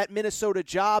that Minnesota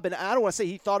job. And I don't want to say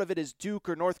he thought of it as Duke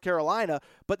or North Carolina,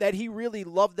 but that he really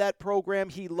loved that program.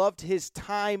 He loved his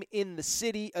time in the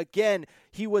city. Again,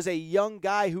 he was a young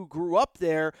guy who grew up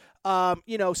there,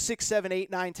 6, 7,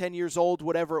 8, 9, 10 years old,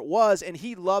 whatever it was, and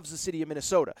he loves the city of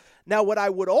Minnesota. Now, what I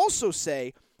would also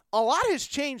say, a lot has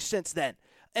changed since then.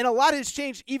 And a lot has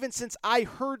changed even since I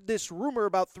heard this rumor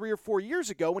about 3 or 4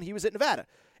 years ago when he was at Nevada.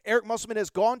 Eric Musselman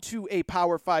has gone to a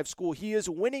Power 5 school. He is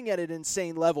winning at an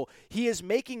insane level. He is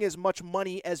making as much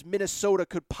money as Minnesota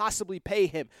could possibly pay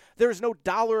him. There is no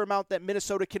dollar amount that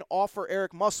Minnesota can offer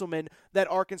Eric Musselman that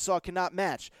Arkansas cannot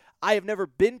match. I have never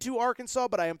been to Arkansas,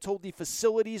 but I am told the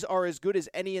facilities are as good as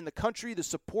any in the country. The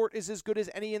support is as good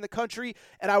as any in the country.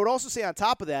 And I would also say on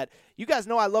top of that, you guys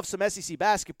know I love some SEC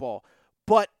basketball.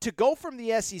 But to go from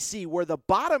the SEC, where the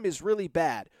bottom is really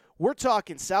bad, we're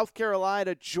talking South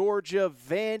Carolina, Georgia,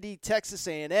 Vandy, Texas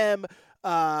A&M,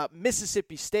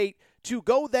 Mississippi State, to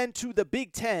go then to the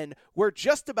Big Ten, where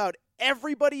just about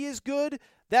everybody is good,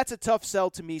 that's a tough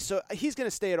sell to me. So he's going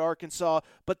to stay at Arkansas,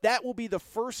 but that will be the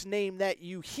first name that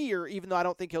you hear, even though I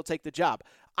don't think he'll take the job.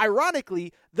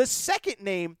 Ironically, the second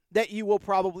name that you will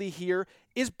probably hear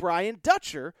is Brian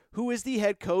Dutcher, who is the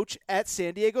head coach at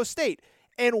San Diego State.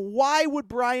 And why would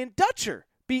Brian Dutcher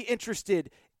be interested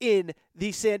in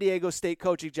the San Diego State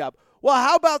coaching job? Well,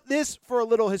 how about this for a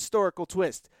little historical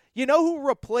twist? You know who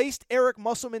replaced Eric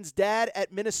Musselman's dad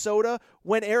at Minnesota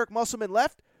when Eric Musselman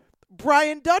left?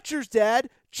 Brian Dutcher's dad,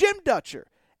 Jim Dutcher.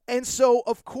 And so,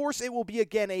 of course, it will be,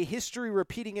 again, a history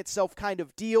repeating itself kind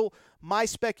of deal. My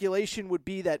speculation would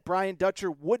be that Brian Dutcher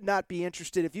would not be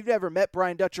interested. If you've never met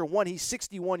Brian Dutcher, 1, he's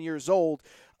 61 years old.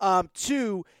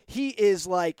 2,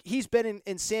 he's been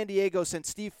in San Diego since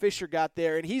Steve Fisher got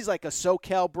there, and he's like a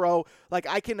SoCal bro. Like,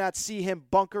 I cannot see him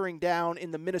bunkering down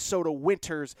in the Minnesota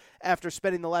winters after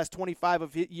spending the last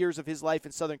 25 years of his life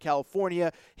in Southern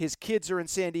California. His kids are in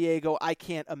San Diego. I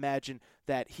can't imagine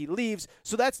that he leaves.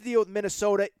 So that's the deal with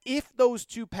Minnesota. If those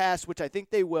 2 pass, which I think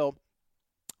they will,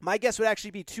 my guess would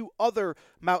actually be 2 other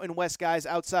Mountain West guys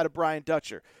outside of Brian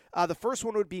Dutcher. The first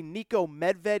one would be Niko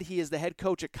Medved. He is the head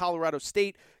coach at Colorado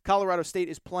State. Colorado State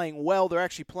is playing well. They're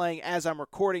actually playing as I'm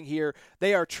recording here.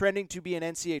 They are trending to be an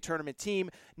NCAA tournament team.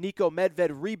 Niko Medved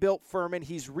rebuilt Furman.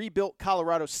 He's rebuilt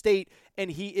Colorado State,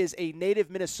 and he is a native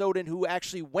Minnesotan who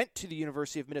actually went to the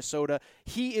University of Minnesota.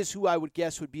 He is who I would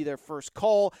guess would be their first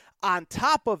call. On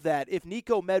top of that, if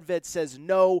Niko Medved says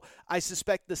no, I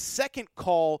suspect the second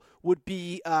call would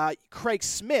be Craig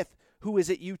Smith, who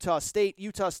is at Utah State.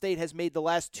 Utah State has made the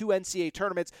last 2 NCAA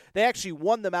tournaments. They actually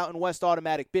won the Mountain West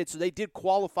automatic bid, so they did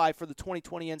qualify for the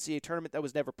 2020 NCAA tournament that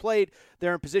was never played.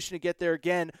 They're in position to get there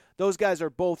again. Those guys are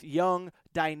both young,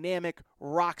 dynamic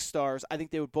rock stars. I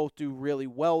think they would both do really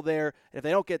well there. And if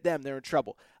they don't get them, they're in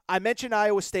trouble. I mentioned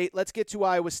Iowa State. Let's get to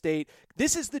Iowa State.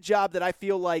 This is the job that I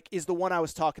feel like is the one I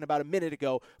was talking about a minute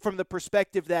ago from the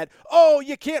perspective that,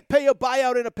 you can't pay a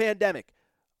buyout in a pandemic.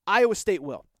 Iowa State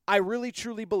will. I really,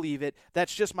 truly believe it.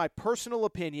 That's just my personal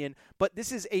opinion. But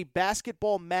this is a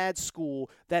basketball mad school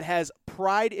that has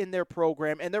pride in their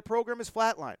program, and their program is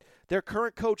flatlined. Their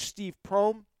current coach, Steve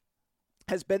Prohm,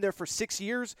 has been there for 6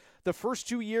 years. The first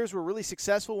 2 years were really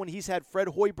successful when he's had Fred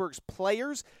Hoiberg's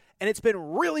players, and it's been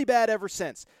really bad ever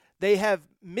since. They have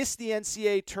missed the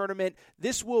NCAA tournament.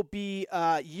 This will be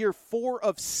year 4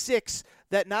 of 6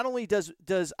 that not only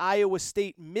does Iowa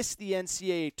State miss the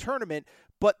NCAA tournament,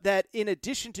 but that in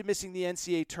addition to missing the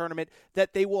NCAA tournament,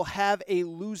 that they will have a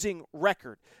losing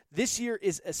record. This year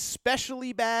is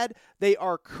especially bad. They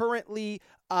are currently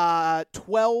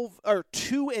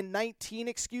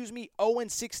 2-19,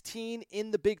 0-16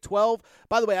 in the Big 12.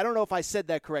 By the way, I don't know if I said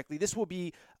that correctly. This will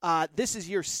be this is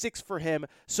year 6 for him.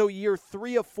 So year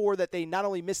 3 of 4 that they not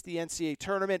only missed the NCAA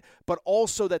tournament, but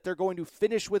also that they're going to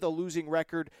finish with a losing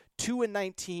record,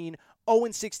 2-19.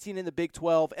 0-16 in the Big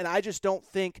 12, and I just don't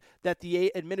think that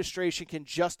the administration can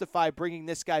justify bringing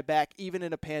this guy back even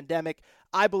in a pandemic.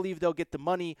 I believe they'll get the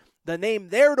money. The name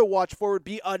there to watch for would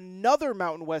be another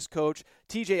Mountain West coach,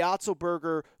 TJ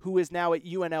Otzelberger, who is now at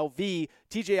UNLV.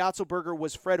 TJ Otzelberger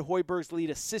was Fred Hoiberg's lead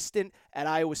assistant at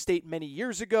Iowa State many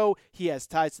years ago. He has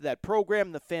ties to that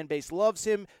program. The fan base loves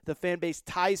him. The fan base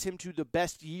ties him to the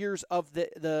best years of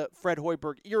the Fred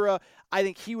Hoiberg era. I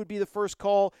think he would be the first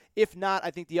call. If not, I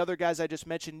think the other guys I just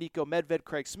mentioned, Nico Medved,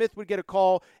 Craig Smith would get a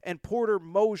call, and Porter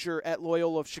Moser at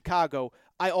Loyola of Chicago,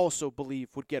 I also believe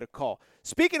would get a call.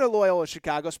 Speaking of Loyola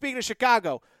Chicago,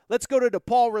 let's go to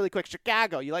DePaul really quick.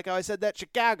 Chicago. You like how I said that?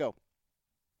 Chicago.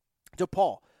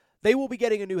 DePaul. They will be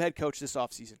getting a new head coach this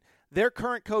offseason. Their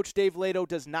current coach, Dave Lato,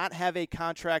 does not have a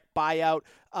contract buyout.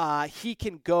 He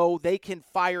can go. They can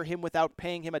fire him without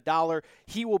paying him $1.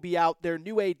 He will be out. Their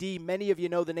new AD, many of you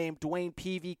know the name Dwayne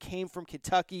Peavy, came from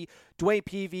Kentucky. Dwayne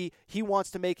Peavy, he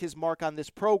wants to make his mark on this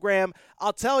program.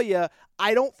 I'll tell you,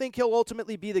 I don't think he'll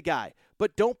ultimately be the guy.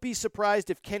 But don't be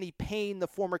surprised if Kenny Payne, the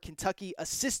former Kentucky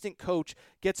assistant coach,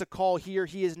 gets a call here.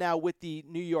 He is now with the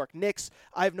New York Knicks.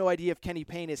 I have no idea if Kenny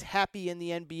Payne is happy in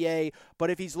the NBA, but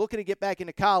if he's looking to get back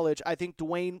into college, I think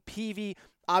Dwayne Peavy,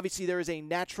 obviously there is a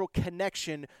natural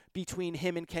connection between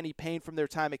him and Kenny Payne from their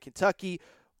time at Kentucky.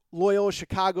 Loyola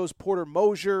Chicago's Porter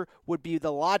Moser would be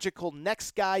the logical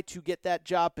next guy to get that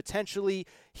job potentially.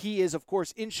 He is, of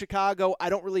course, in Chicago. I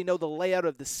don't really know the layout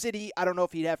of the city. I don't know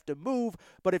if he'd have to move,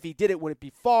 but if he did it, would it be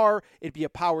far? It'd be a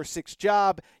Power 6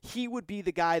 job. He would be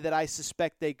the guy that I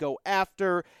suspect they go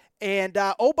after. And,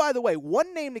 by the way,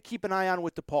 one name to keep an eye on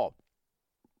with DePaul.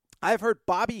 I've heard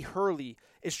Bobby Hurley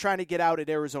is trying to get out at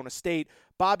Arizona State.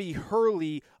 Bobby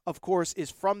Hurley, of course, is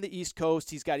from the East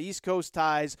Coast. He's got East Coast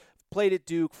ties. Played at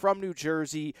Duke, from New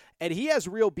Jersey, and he has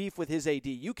real beef with his AD.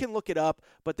 You can look it up,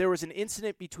 but there was an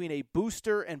incident between a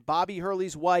booster and Bobby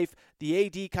Hurley's wife. The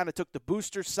AD kind of took the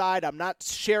booster's side. I'm not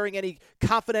sharing any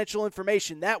confidential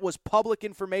information. That was public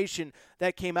information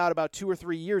that came out about 2 or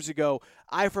 3 years ago.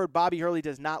 I've heard Bobby Hurley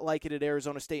does not like it at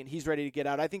Arizona State, and he's ready to get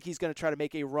out. I think he's going to try to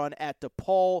make a run at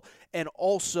DePaul and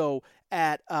also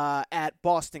at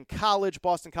Boston College.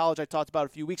 Boston College I talked about a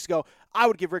few weeks ago. I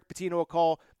would give Rick Pitino a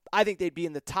call. I think they'd be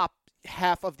in the top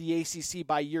half of the ACC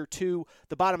by year 2.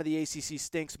 The bottom of the ACC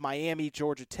stinks. Miami,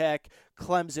 Georgia Tech,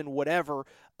 Clemson, whatever.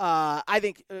 I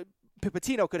think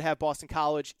Pitino could have Boston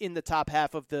College in the top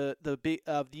half of the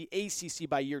ACC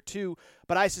by year 2,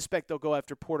 but I suspect they'll go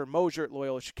after Porter Moser at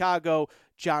Loyola Chicago,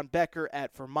 John Becker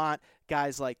at Vermont,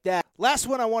 guys like that. Last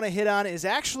one I want to hit on is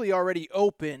actually already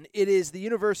open. It is the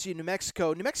University of New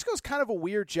Mexico. New Mexico is kind of a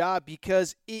weird job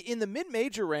because in the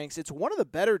mid-major ranks, it's one of the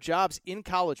better jobs in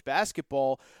college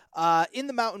basketball. In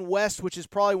the Mountain West, which is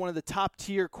probably one of the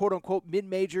top-tier, quote-unquote,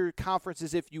 mid-major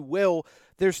conferences, if you will,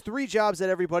 there's 3 jobs that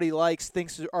everybody likes,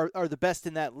 thinks are the best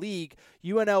in that league: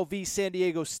 UNLV, San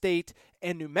Diego State,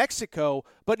 and New Mexico.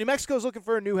 But New Mexico's looking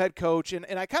for a new head coach, and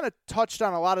I kind of touched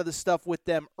on a lot of the stuff with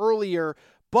them earlier,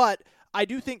 but I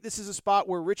do think this is a spot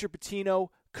where Richard Pitino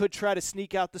could try to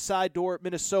sneak out the side door at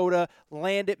Minnesota,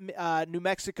 land at New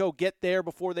Mexico, get there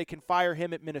before they can fire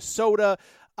him at Minnesota.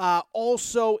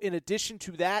 Also, in addition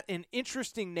to that, an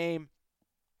interesting name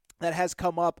that has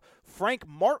come up, Frank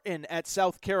Martin at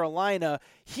South Carolina.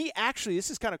 He actually, this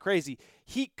is kind of crazy,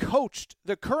 he coached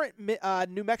the current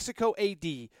New Mexico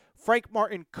AD. Frank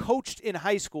Martin coached in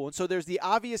high school, and so there's the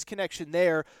obvious connection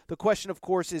there. The question, of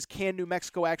course, is can New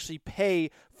Mexico actually pay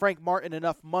Frank Martin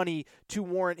enough money to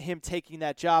warrant him taking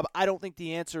that job? I don't think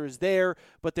the answer is there,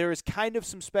 but there is kind of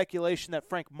some speculation that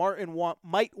Frank Martin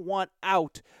might want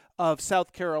out of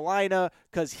South Carolina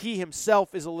because he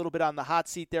himself is a little bit on the hot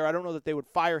seat there. I don't know that they would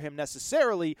fire him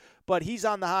necessarily, but he's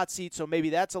on the hot seat, so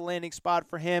maybe that's a landing spot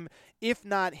for him. If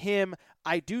not him,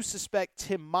 I do suspect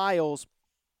Tim Miles,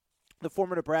 the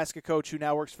former Nebraska coach who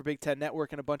now works for Big Ten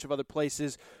Network and a bunch of other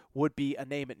places, would be a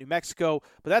name at New Mexico.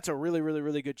 But that's a really, really,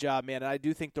 really good job, man. And I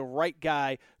do think the right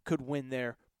guy could win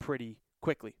there pretty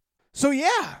quickly. So,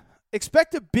 yeah,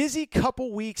 expect a busy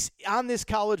couple weeks on this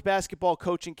college basketball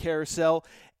coaching carousel.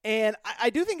 And I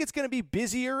do think it's going to be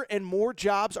busier and more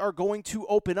jobs are going to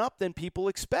open up than people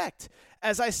expect.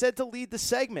 As I said to lead the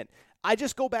segment, I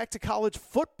just go back to college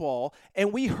football,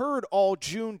 and we heard all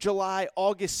June, July,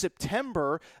 August,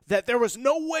 September that there was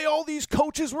no way all these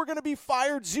coaches were going to be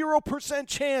fired, 0%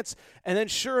 chance. And then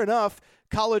sure enough,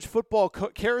 college football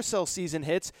carousel season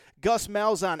hits. Gus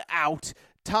Malzahn out.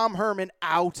 Tom Herman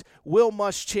out, Will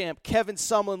Muschamp, Kevin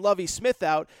Sumlin, Lovie Smith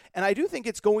out, and I do think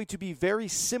it's going to be very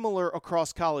similar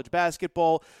across college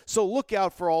basketball, so look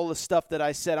out for all the stuff that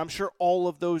I said. I'm sure all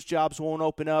of those jobs won't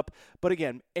open up, but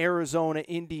again, Arizona,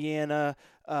 Indiana,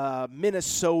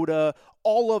 Minnesota,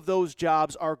 all of those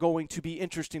jobs are going to be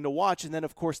interesting to watch. And then,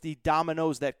 of course, the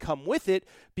dominoes that come with it,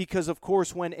 because, of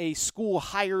course, when a school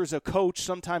hires a coach,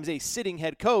 sometimes a sitting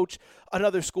head coach,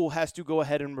 another school has to go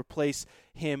ahead and replace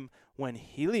him when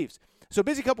he leaves. So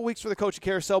busy couple weeks for the Coaching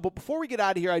Carousel, but before we get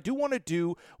out of here, I do want to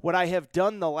do what I have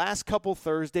done the last couple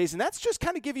Thursdays, and that's just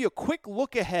kind of give you a quick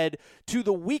look ahead to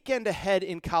the weekend ahead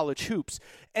in college hoops.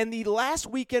 And the last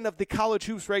weekend of the college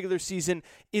hoops regular season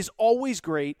is always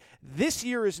great. This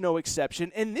year is no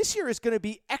exception, and this year is going to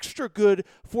be extra good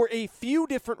for a few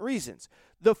different reasons.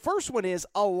 The first one is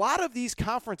a lot of these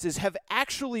conferences have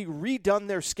actually redone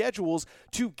their schedules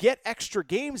to get extra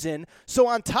games in. So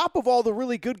on top of all the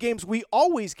really good games we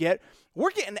always get,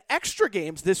 we're getting extra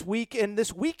games this week and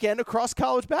this weekend across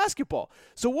college basketball.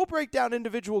 So we'll break down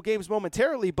individual games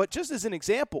momentarily, but just as an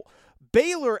example,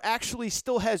 Baylor actually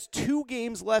still has 2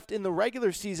 games left in the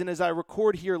regular season as I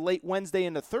record here late Wednesday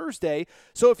into Thursday.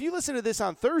 So if you listen to this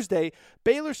on Thursday,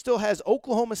 Baylor still has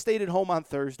Oklahoma State at home on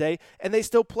Thursday, and they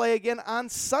still play again on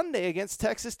Sunday against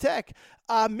Texas Tech.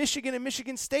 Michigan and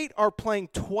Michigan State are playing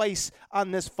twice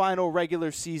on this final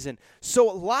regular season. So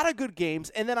a lot of good games.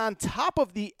 And then on top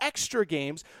of the extra extra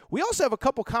games. We also have a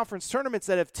couple conference tournaments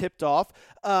that have tipped off.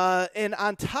 And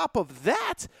on top of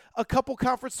that, a couple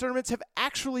conference tournaments have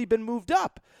actually been moved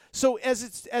up. So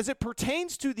as it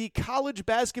pertains to the college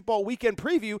basketball weekend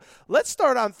preview, let's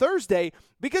start on Thursday,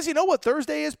 because you know what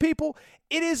Thursday is, people?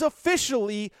 It is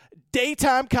officially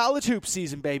daytime college hoop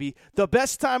season, baby. The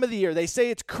best time of the year. They say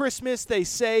it's Christmas. They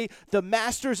say the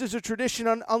Masters is a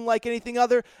tradition unlike anything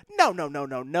other.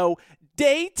 No.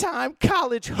 Daytime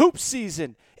college hoop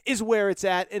season is where it's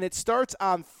at, and it starts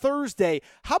on Thursday.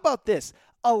 How about this?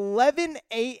 11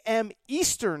 a.m.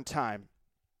 Eastern time.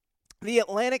 The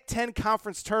Atlantic 10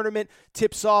 Conference Tournament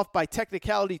tips off. By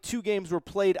technicality, 2 games were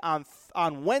played on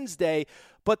Wednesday,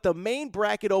 but the main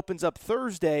bracket opens up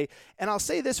Thursday. And I'll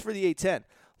say this for the A10.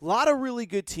 A lot of really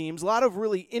good teams, a lot of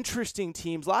really interesting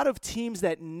teams, a lot of teams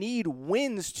that need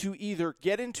wins to either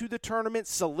get into the tournament,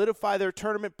 solidify their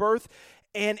tournament berth,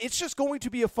 and it's just going to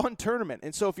be a fun tournament.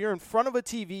 And so if you're in front of a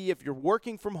TV, if you're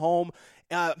working from home,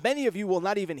 many of you will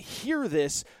not even hear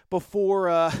this before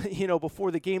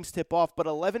the games tip off. But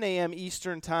 11 a.m.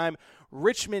 Eastern time,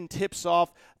 Richmond tips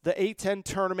off the A10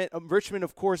 tournament. Richmond,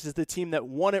 of course, is the team that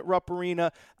won at Rupp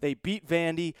Arena. They beat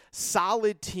Vandy.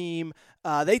 Solid team.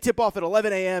 They tip off at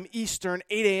 11 a.m. Eastern,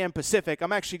 8 a.m. Pacific.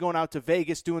 I'm actually going out to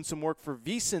Vegas doing some work for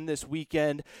VSiN this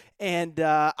weekend, and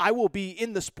I will be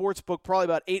in the sports book probably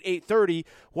about 8:30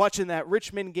 watching that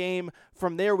Richmond game.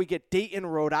 From there, we get Dayton,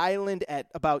 Rhode Island at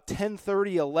about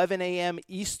 10:30, 11 a.m.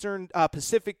 Eastern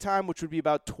Pacific time, which would be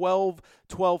about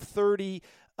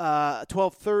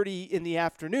 12:30 in the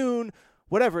afternoon.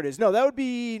 Whatever it is. I'm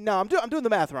doing the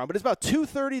math wrong, but it's about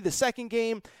 2:30, the second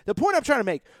game. The point I'm trying to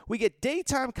make, we get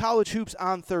daytime college hoops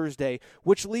on Thursday,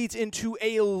 which leads into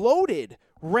a loaded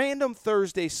random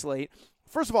Thursday slate.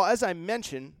 First of all, as I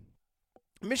mentioned,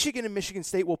 Michigan and Michigan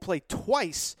State will play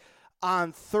twice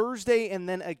on Thursday and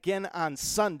then again on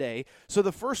Sunday. So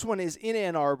the first one is in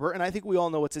Ann Arbor, and I think we all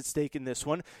know what's at stake in this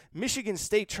one. Michigan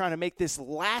State trying to make this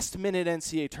last-minute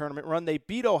NCAA tournament run. They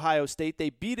beat Ohio State. They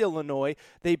beat Illinois.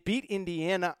 They beat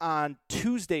Indiana on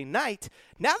Tuesday night.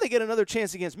 Now they get another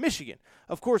chance against Michigan.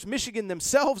 Of course, Michigan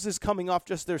themselves is coming off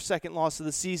just their second loss of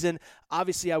the season.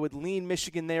 Obviously, I would lean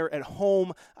Michigan there at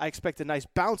home. I expect a nice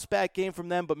bounce-back game from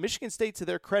them, but Michigan State, to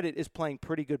their credit, is playing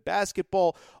pretty good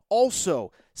basketball.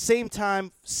 Also, same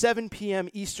time, 7 p.m.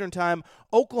 Eastern time,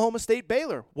 Oklahoma State,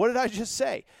 Baylor. What did I just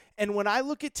say? And when I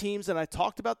look at teams, and I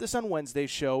talked about this on Wednesday's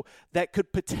show, that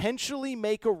could potentially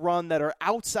make a run that are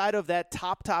outside of that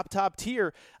top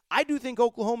tier, I do think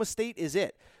Oklahoma State is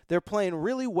it. They're playing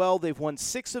really well. They've won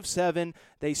 6 of 7.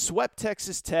 They swept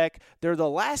Texas Tech. They're the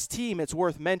last team, it's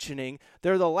worth mentioning,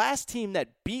 they're the last team that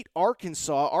beat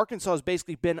Arkansas. Arkansas has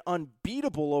basically been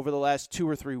unbeatable over the last 2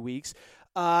 or 3 weeks.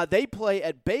 They play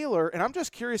at Baylor, and I'm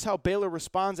just curious how Baylor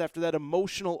responds after that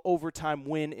emotional overtime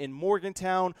win in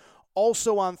Morgantown.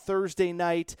 Also on Thursday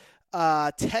night,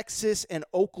 Texas and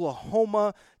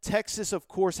Oklahoma. Texas, of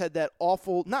course, had that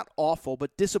not awful,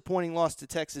 but disappointing loss to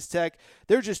Texas Tech.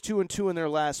 They're just 2-2 in their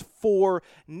last 4.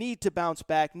 Need to bounce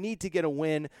back, need to get a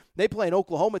win. They play an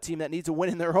Oklahoma team that needs a win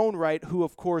in their own right, who,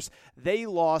 of course, they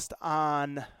lost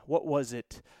on, what was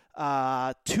it?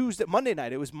 Monday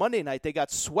night. It was Monday night. They got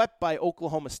swept by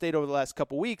Oklahoma State over the last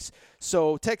couple weeks.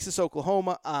 So Texas,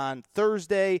 Oklahoma on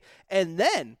Thursday. And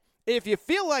then, if you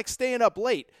feel like staying up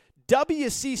late,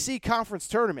 WCC Conference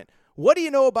Tournament. What do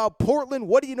you know about Portland?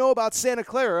 What do you know about Santa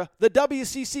Clara? The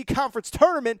WCC Conference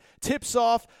Tournament tips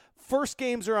off. First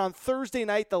games are on Thursday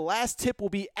night. The last tip will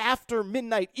be after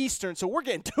midnight Eastern. So we're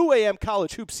getting 2 a.m.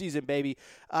 college hoop season, baby.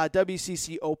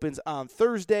 WCC opens on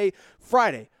Thursday.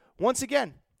 Friday, once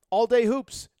again, all-day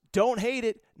hoops. Don't hate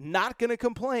it. Not going to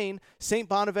complain. St.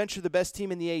 Bonaventure, the best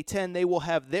team in the A-10. They will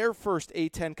have their first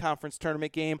A-10 conference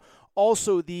tournament game.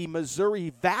 Also, the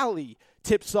Missouri Valley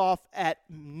tips off at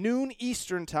noon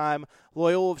Eastern time.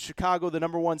 Loyola of Chicago, the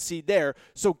number 1 seed there.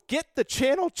 So get the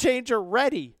channel changer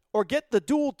ready or get the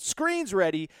dual screens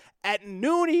ready. At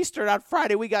noon Eastern on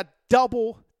Friday, we got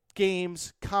double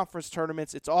games, conference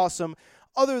tournaments. It's awesome.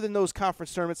 Other than those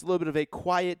conference tournaments, a little bit of a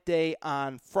quiet day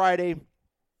on Friday.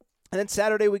 And then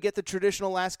Saturday, we get the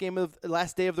traditional last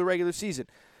day of the regular season.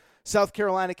 South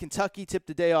Carolina, Kentucky tipped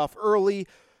the day off early.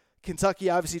 Kentucky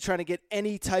obviously trying to get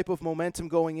any type of momentum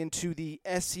going into the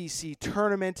SEC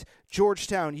tournament.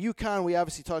 Georgetown, UConn, we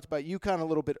obviously talked about UConn a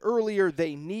little bit earlier.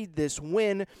 They need this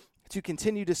win to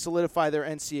continue to solidify their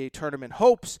NCAA tournament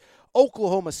hopes.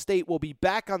 Oklahoma State will be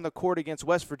back on the court against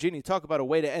West Virginia. Talk about a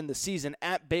way to end the season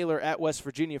at Baylor, at West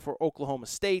Virginia for Oklahoma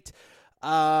State.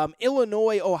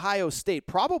 Illinois, Ohio State,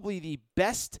 probably the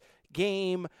best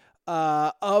game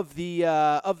of the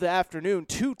afternoon.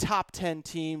 2 top 10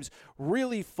 teams,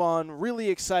 really fun, really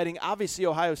exciting. Obviously,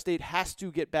 Ohio State has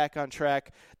to get back on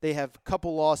track. They have a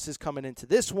couple losses coming into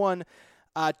this one.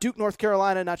 Duke, North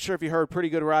Carolina, not sure if you heard, pretty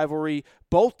good rivalry.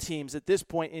 Both teams at this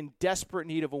point in desperate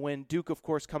need of a win. Duke, of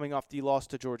course, coming off the loss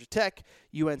to Georgia Tech.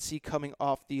 UNC coming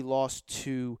off the loss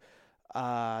to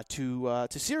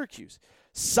Syracuse.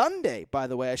 Sunday, by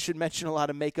the way, I should mention a lot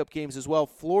of makeup games as well.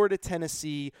 Florida,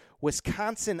 Tennessee,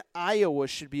 Wisconsin, Iowa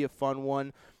should be a fun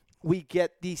one. We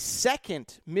get the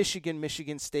second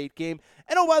Michigan State game.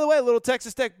 And, oh, by the way, a little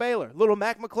Texas Tech Baylor, little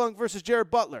Mac McClung versus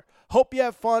Jared Butler. Hope you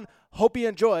have fun. Hope you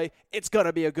enjoy. It's going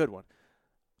to be a good one.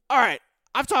 All right,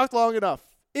 I've talked long enough.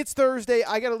 It's Thursday.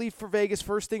 I got to leave for Vegas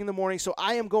first thing in the morning, so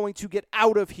I am going to get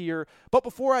out of here. But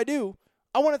before I do,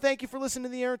 I want to thank you for listening to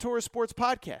the Aaron Torres Sports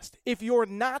Podcast. If you're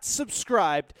not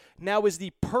subscribed, now is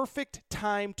the perfect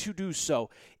time to do so.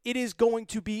 It is going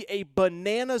to be a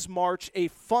bananas march, a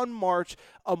fun march,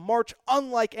 a march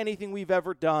unlike anything we've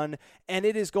ever done, and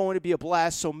it is going to be a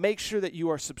blast, so make sure that you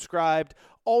are subscribed.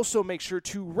 Also, make sure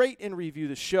to rate and review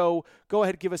the show. Go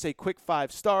ahead and give us a quick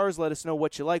 5 stars. Let us know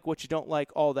what you like, what you don't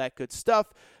like, all that good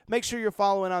stuff. Make sure you're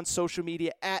following on social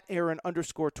media at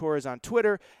Aaron_Torres on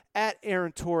Twitter, at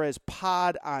Aaron Torres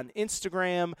Pod on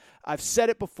Instagram. I've said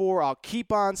it before. I'll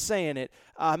keep on saying it.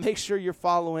 Make sure you're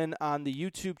following on the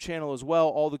YouTube channel as well.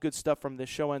 All the good stuff from this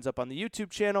show ends up on the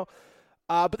YouTube channel.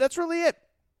 But that's really it.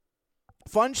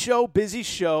 Fun show, busy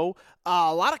show,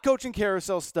 a lot of coaching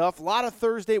carousel stuff, a lot of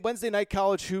Wednesday night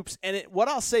college hoops, and what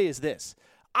I'll say is this.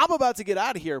 I'm about to get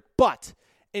out of here, but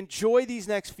enjoy these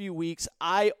next few weeks.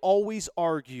 I always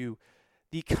argue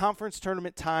the conference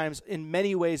tournament times in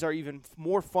many ways are even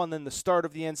more fun than the start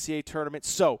of the NCAA tournament.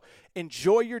 So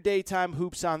enjoy your daytime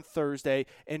hoops on Thursday.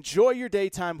 Enjoy your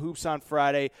daytime hoops on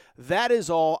Friday. That is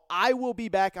all. I will be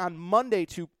back on Monday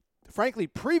to frankly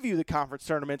preview the conference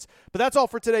tournaments. But that's all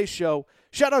for today's show.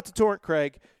 Shout out to Torrent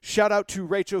Craig. Shout out to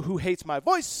Rachel, who hates my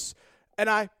voice. And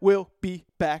I will be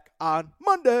back on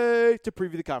Monday to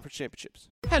preview the conference championships.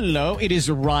 Hello, it is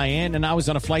Ryan, and I was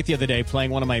on a flight the other day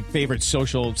playing one of my favorite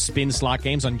social spin slot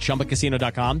games on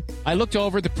ChumbaCasino.com. I looked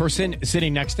over at the person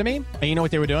sitting next to me, and you know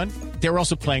what they were doing? They were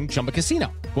also playing Chumba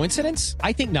Casino. Coincidence?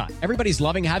 I think not. Everybody's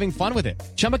loving having fun with it.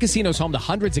 Chumba Casino is home to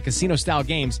hundreds of casino-style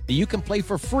games that you can play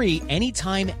for free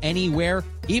anytime, anywhere,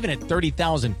 even at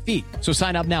 30,000 feet. So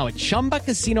sign up now at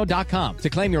ChumbaCasino.com to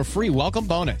claim your free welcome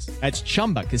bonus. That's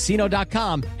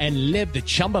ChumbaCasino.com and live the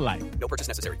Chumba life. No purchase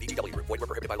necessary. VGW. Void were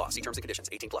prohibited by law. See terms and conditions.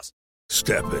 18+.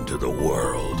 Step into the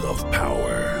world of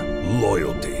power,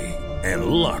 loyalty, and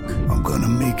luck. I'm gonna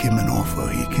make him an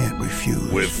offer he can't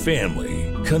refuse. With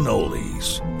family,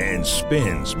 cannolis, and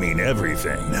spins mean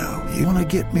everything. Now, you wanna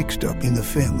get mixed up in the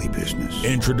family business.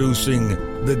 Introducing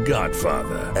The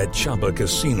Godfather at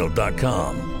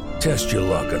ChumbaCasino.com. Test your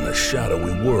luck in the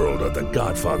shadowy world of The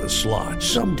Godfather slot.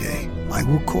 Someday, I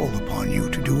will call upon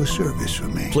you to do a service for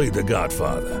me. Play The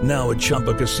Godfather, now at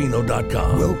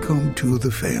ChumbaCasino.com. Welcome to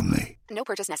the family. No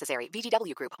purchase necessary.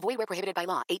 VGW Group. Void where prohibited by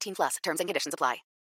law. 18+. Terms and conditions apply.